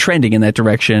we were trending in that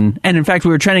direction. And, in fact,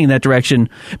 we were trending in that direction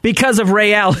because of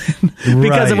Ray Allen,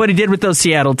 because of what he did with those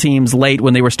Seattle teams late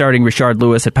when they were starting Rashard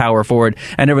Lewis at power forward,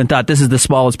 and everyone thought, this is the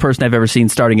smallest person I've ever seen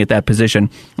starting at that position.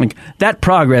 Like, that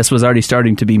progress was already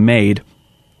starting to be made.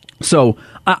 So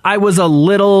I was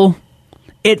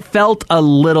it felt a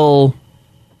little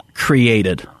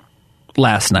created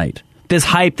last night. This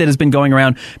hype that has been going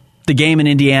around, the game in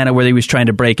Indiana where they was trying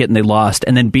to break it and they lost,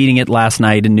 and then beating it last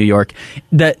night in New York,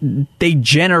 that they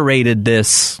generated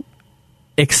this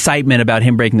excitement about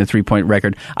him breaking the 3-point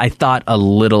record. I thought it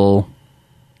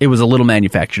was a little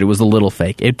manufactured. It was a little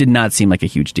fake. It did not seem like a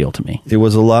huge deal to me. It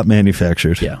was a lot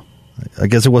manufactured. Yeah. I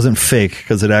guess it wasn't fake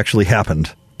because it actually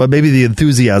happened. But maybe the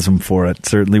enthusiasm for it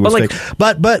certainly was fake.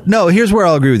 But no, here's where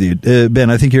I'll agree with you, Ben.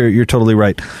 I think you're totally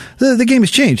right. The game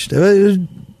has changed.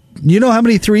 You know how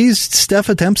many threes Steph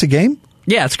attempts a game?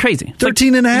 Yeah, it's crazy.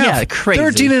 13 and a half. Yeah, crazy.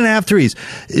 13 and a half threes.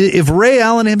 If Ray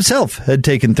Allen himself had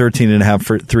taken 13 and a half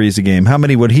threes a game, how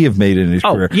many would he have made in his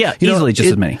career? Yeah, easily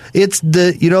just as many. It's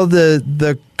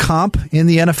the comp in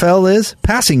the NFL is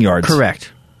passing yards.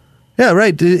 Correct. Yeah,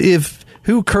 right.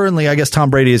 Who currently, I guess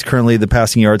Tom Brady is currently the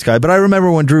passing yards guy, but I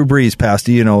remember when Drew Brees passed,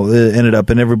 ended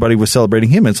up and everybody was celebrating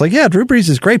him. It's like, yeah, Drew Brees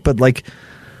is great, but like,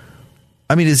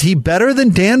 I mean, is he better than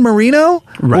Dan Marino?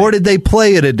 Right. Or did they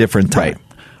play at a different time?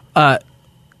 Right.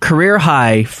 Career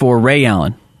high for Ray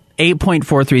Allen,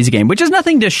 8.4 threes a game, which is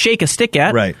nothing to shake a stick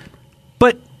at. Right.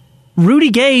 But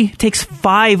Rudy Gay takes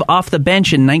 5 off the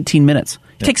bench in 19 minutes.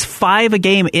 He takes 5 a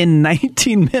game in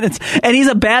 19 minutes, and he's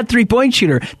a bad 3-point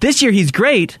shooter. This year he's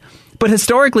great, but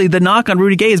historically the knock on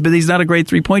Rudy Gay has been he's not a great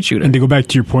 3-point shooter. And to go back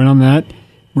to your point on that,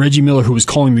 Reggie Miller, who was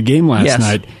calling the game last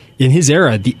night, in his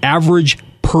era, the average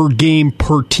per game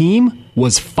per team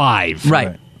was 5.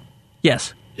 Right.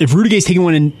 Yes. If Rudy Gay's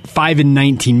taking 5 in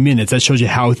 19 minutes, that shows you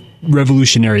how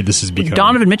revolutionary this has become.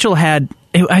 Donovan Mitchell he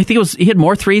had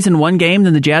more threes in one game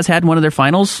than the Jazz had in one of their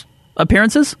finals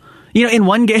appearances. In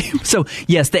one game. So,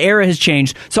 yes, the era has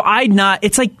changed. So,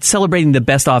 it's like celebrating the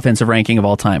best offensive ranking of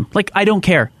all time. Like, I don't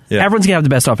care. Yeah. Everyone's going to have the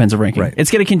best offensive ranking. Right.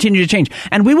 It's going to continue to change.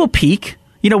 And we will peak.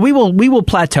 We will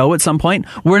plateau at some point.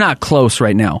 We're not close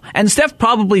right now. And Steph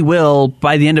probably will,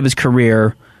 by the end of his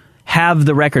career, have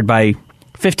the record by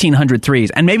 1,500 threes.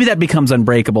 And maybe that becomes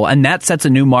unbreakable, and that sets a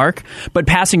new mark. But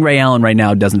passing Ray Allen right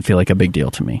now doesn't feel like a big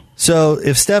deal to me. So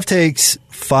if Steph takes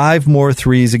 5 more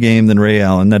threes a game than Ray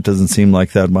Allen, that doesn't seem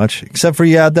like that much. Except for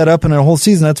you add that up in a whole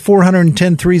season, that's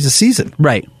 410 threes a season.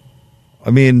 Right.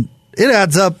 I mean, it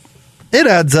adds up. It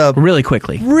adds up really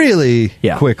quickly.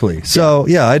 Quickly. So,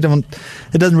 it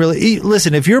doesn't really...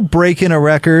 Listen, if you're breaking a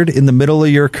record in the middle of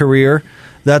your career,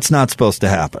 That's not supposed to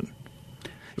happen.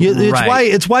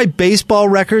 It's why baseball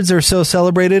records are so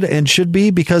celebrated and should be,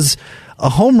 because a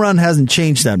home run hasn't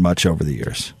changed that much over the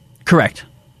years. Correct.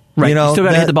 Right. You still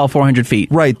got to hit the ball 400 feet.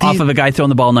 Right. Off of a guy throwing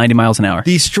the ball 90 miles an hour.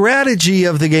 The strategy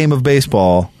of the game of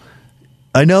baseball,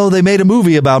 I know they made a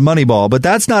movie about Moneyball, but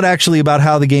that's not actually about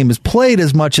how the game is played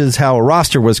as much as how a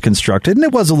roster was constructed. And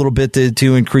it was a little bit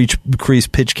to increase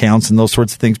pitch counts and those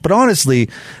sorts of things. But honestly,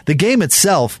 the game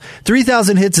itself,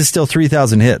 3,000 hits is still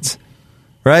 3,000 hits.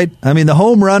 Right? I mean, the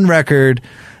home run record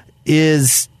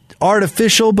is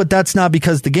artificial, but that's not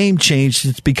because the game changed.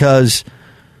 It's because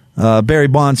Barry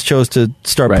Bonds chose to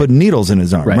start putting needles in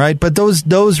his arm, right? But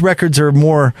those records are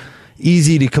more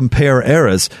easy to compare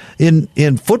eras.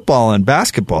 In football and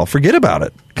basketball, forget about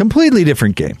it. Completely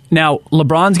different game. Now,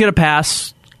 LeBron's going to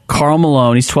pass Karl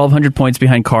Malone. He's 1,200 points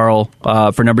behind Karl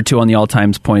for number 2 on the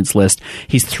all-time points list.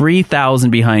 He's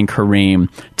 3,000 behind Kareem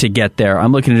to get there.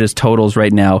 I'm looking at his totals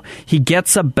right now. He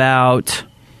gets about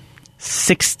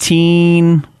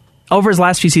 16 over his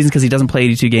last few seasons because he doesn't play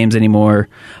 82 games anymore.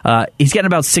 He's getting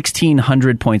about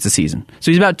 1,600 points a season.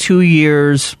 So he's about 2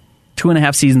 years,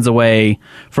 2.5 seasons away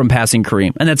from passing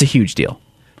Kareem, and that's a huge deal.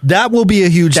 That will be a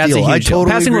huge deal. I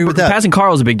totally agree with that. Passing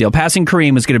Karl is a big deal. Passing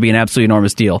Kareem is going to be an absolutely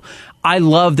enormous deal. I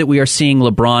love that we are seeing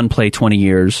LeBron play 20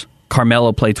 years,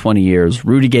 Carmelo play 20 years,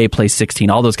 Rudy Gay play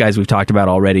 16, all those guys we've talked about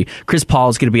already. Chris Paul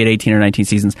is going to be at 18 or 19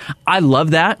 seasons. I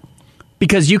love that.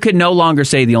 Because you could no longer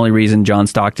say the only reason John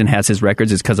Stockton has his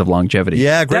records is because of longevity.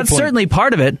 Yeah, great That's point. certainly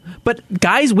part of it. But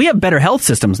guys, we have better health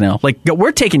systems now. Like,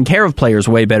 we're taking care of players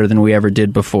way better than we ever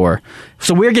did before.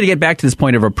 So we're going to get back to this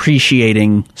point of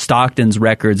appreciating Stockton's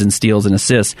records and steals and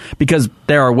assists, because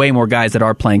there are way more guys that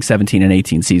are playing 17 and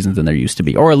 18 seasons than there used to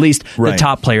be. Or at least the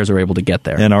top players are able to get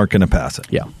there. And aren't going to pass it.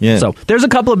 Yeah. So there's a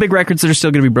couple of big records that are still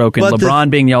going to be broken. But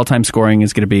LeBron being the all-time scoring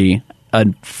is going to be a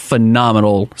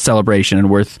phenomenal celebration and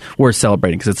worth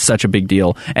celebrating because it's such a big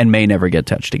deal and may never get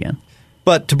touched again.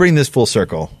 But to bring this full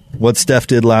circle, what Steph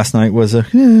did last night was it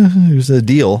was a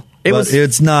deal.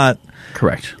 It's not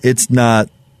correct. It's not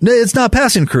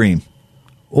passing Kareem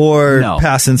or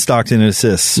passing Stockton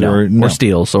assists or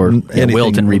steals or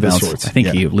Wilt in rebounds. I think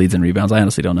he leads in rebounds. I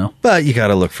honestly don't know. But you got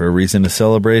to look for a reason to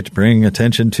celebrate, to bring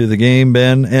attention to the game,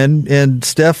 Ben, and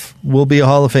Steph will be a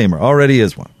Hall of Famer. Already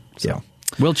is one. So.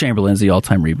 Wilt Chamberlain's the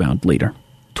all-time rebound leader,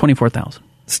 24,000.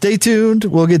 Stay tuned.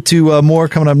 We'll get to more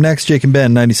coming up next. Jake and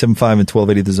Ben, 97.5 and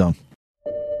 1280 The Zone.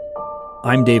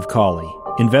 I'm Dave Cawley,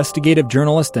 investigative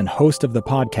journalist and host of the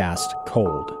podcast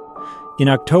Cold. In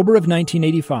October of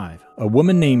 1985, a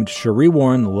woman named Cherie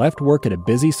Warren left work at a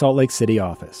busy Salt Lake City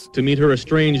office to meet her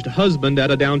estranged husband at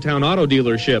a downtown auto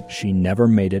dealership. She never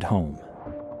made it home.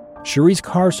 Cherie's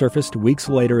car surfaced weeks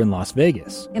later in Las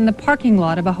Vegas. In the parking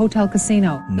lot of a hotel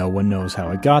casino. No one knows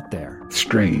how it got there.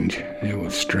 Strange. It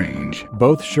was strange.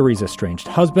 Both Cherie's estranged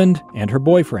husband and her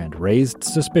boyfriend raised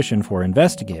suspicion for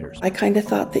investigators. I kind of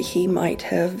thought that he might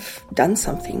have done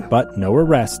something. But no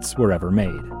arrests were ever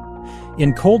made.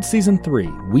 In Cold Season 3,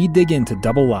 we dig into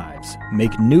double lives,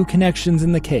 make new connections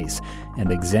in the case,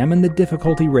 and examine the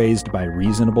difficulty raised by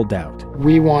reasonable doubt.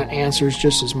 We want answers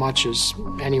just as much as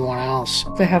anyone else.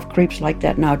 They have creeps like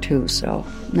that now too, so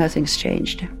nothing's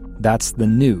changed. That's the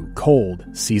new Cold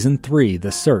Season 3,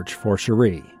 The Search for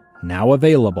Cherie. Now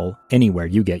available anywhere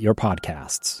you get your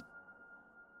podcasts.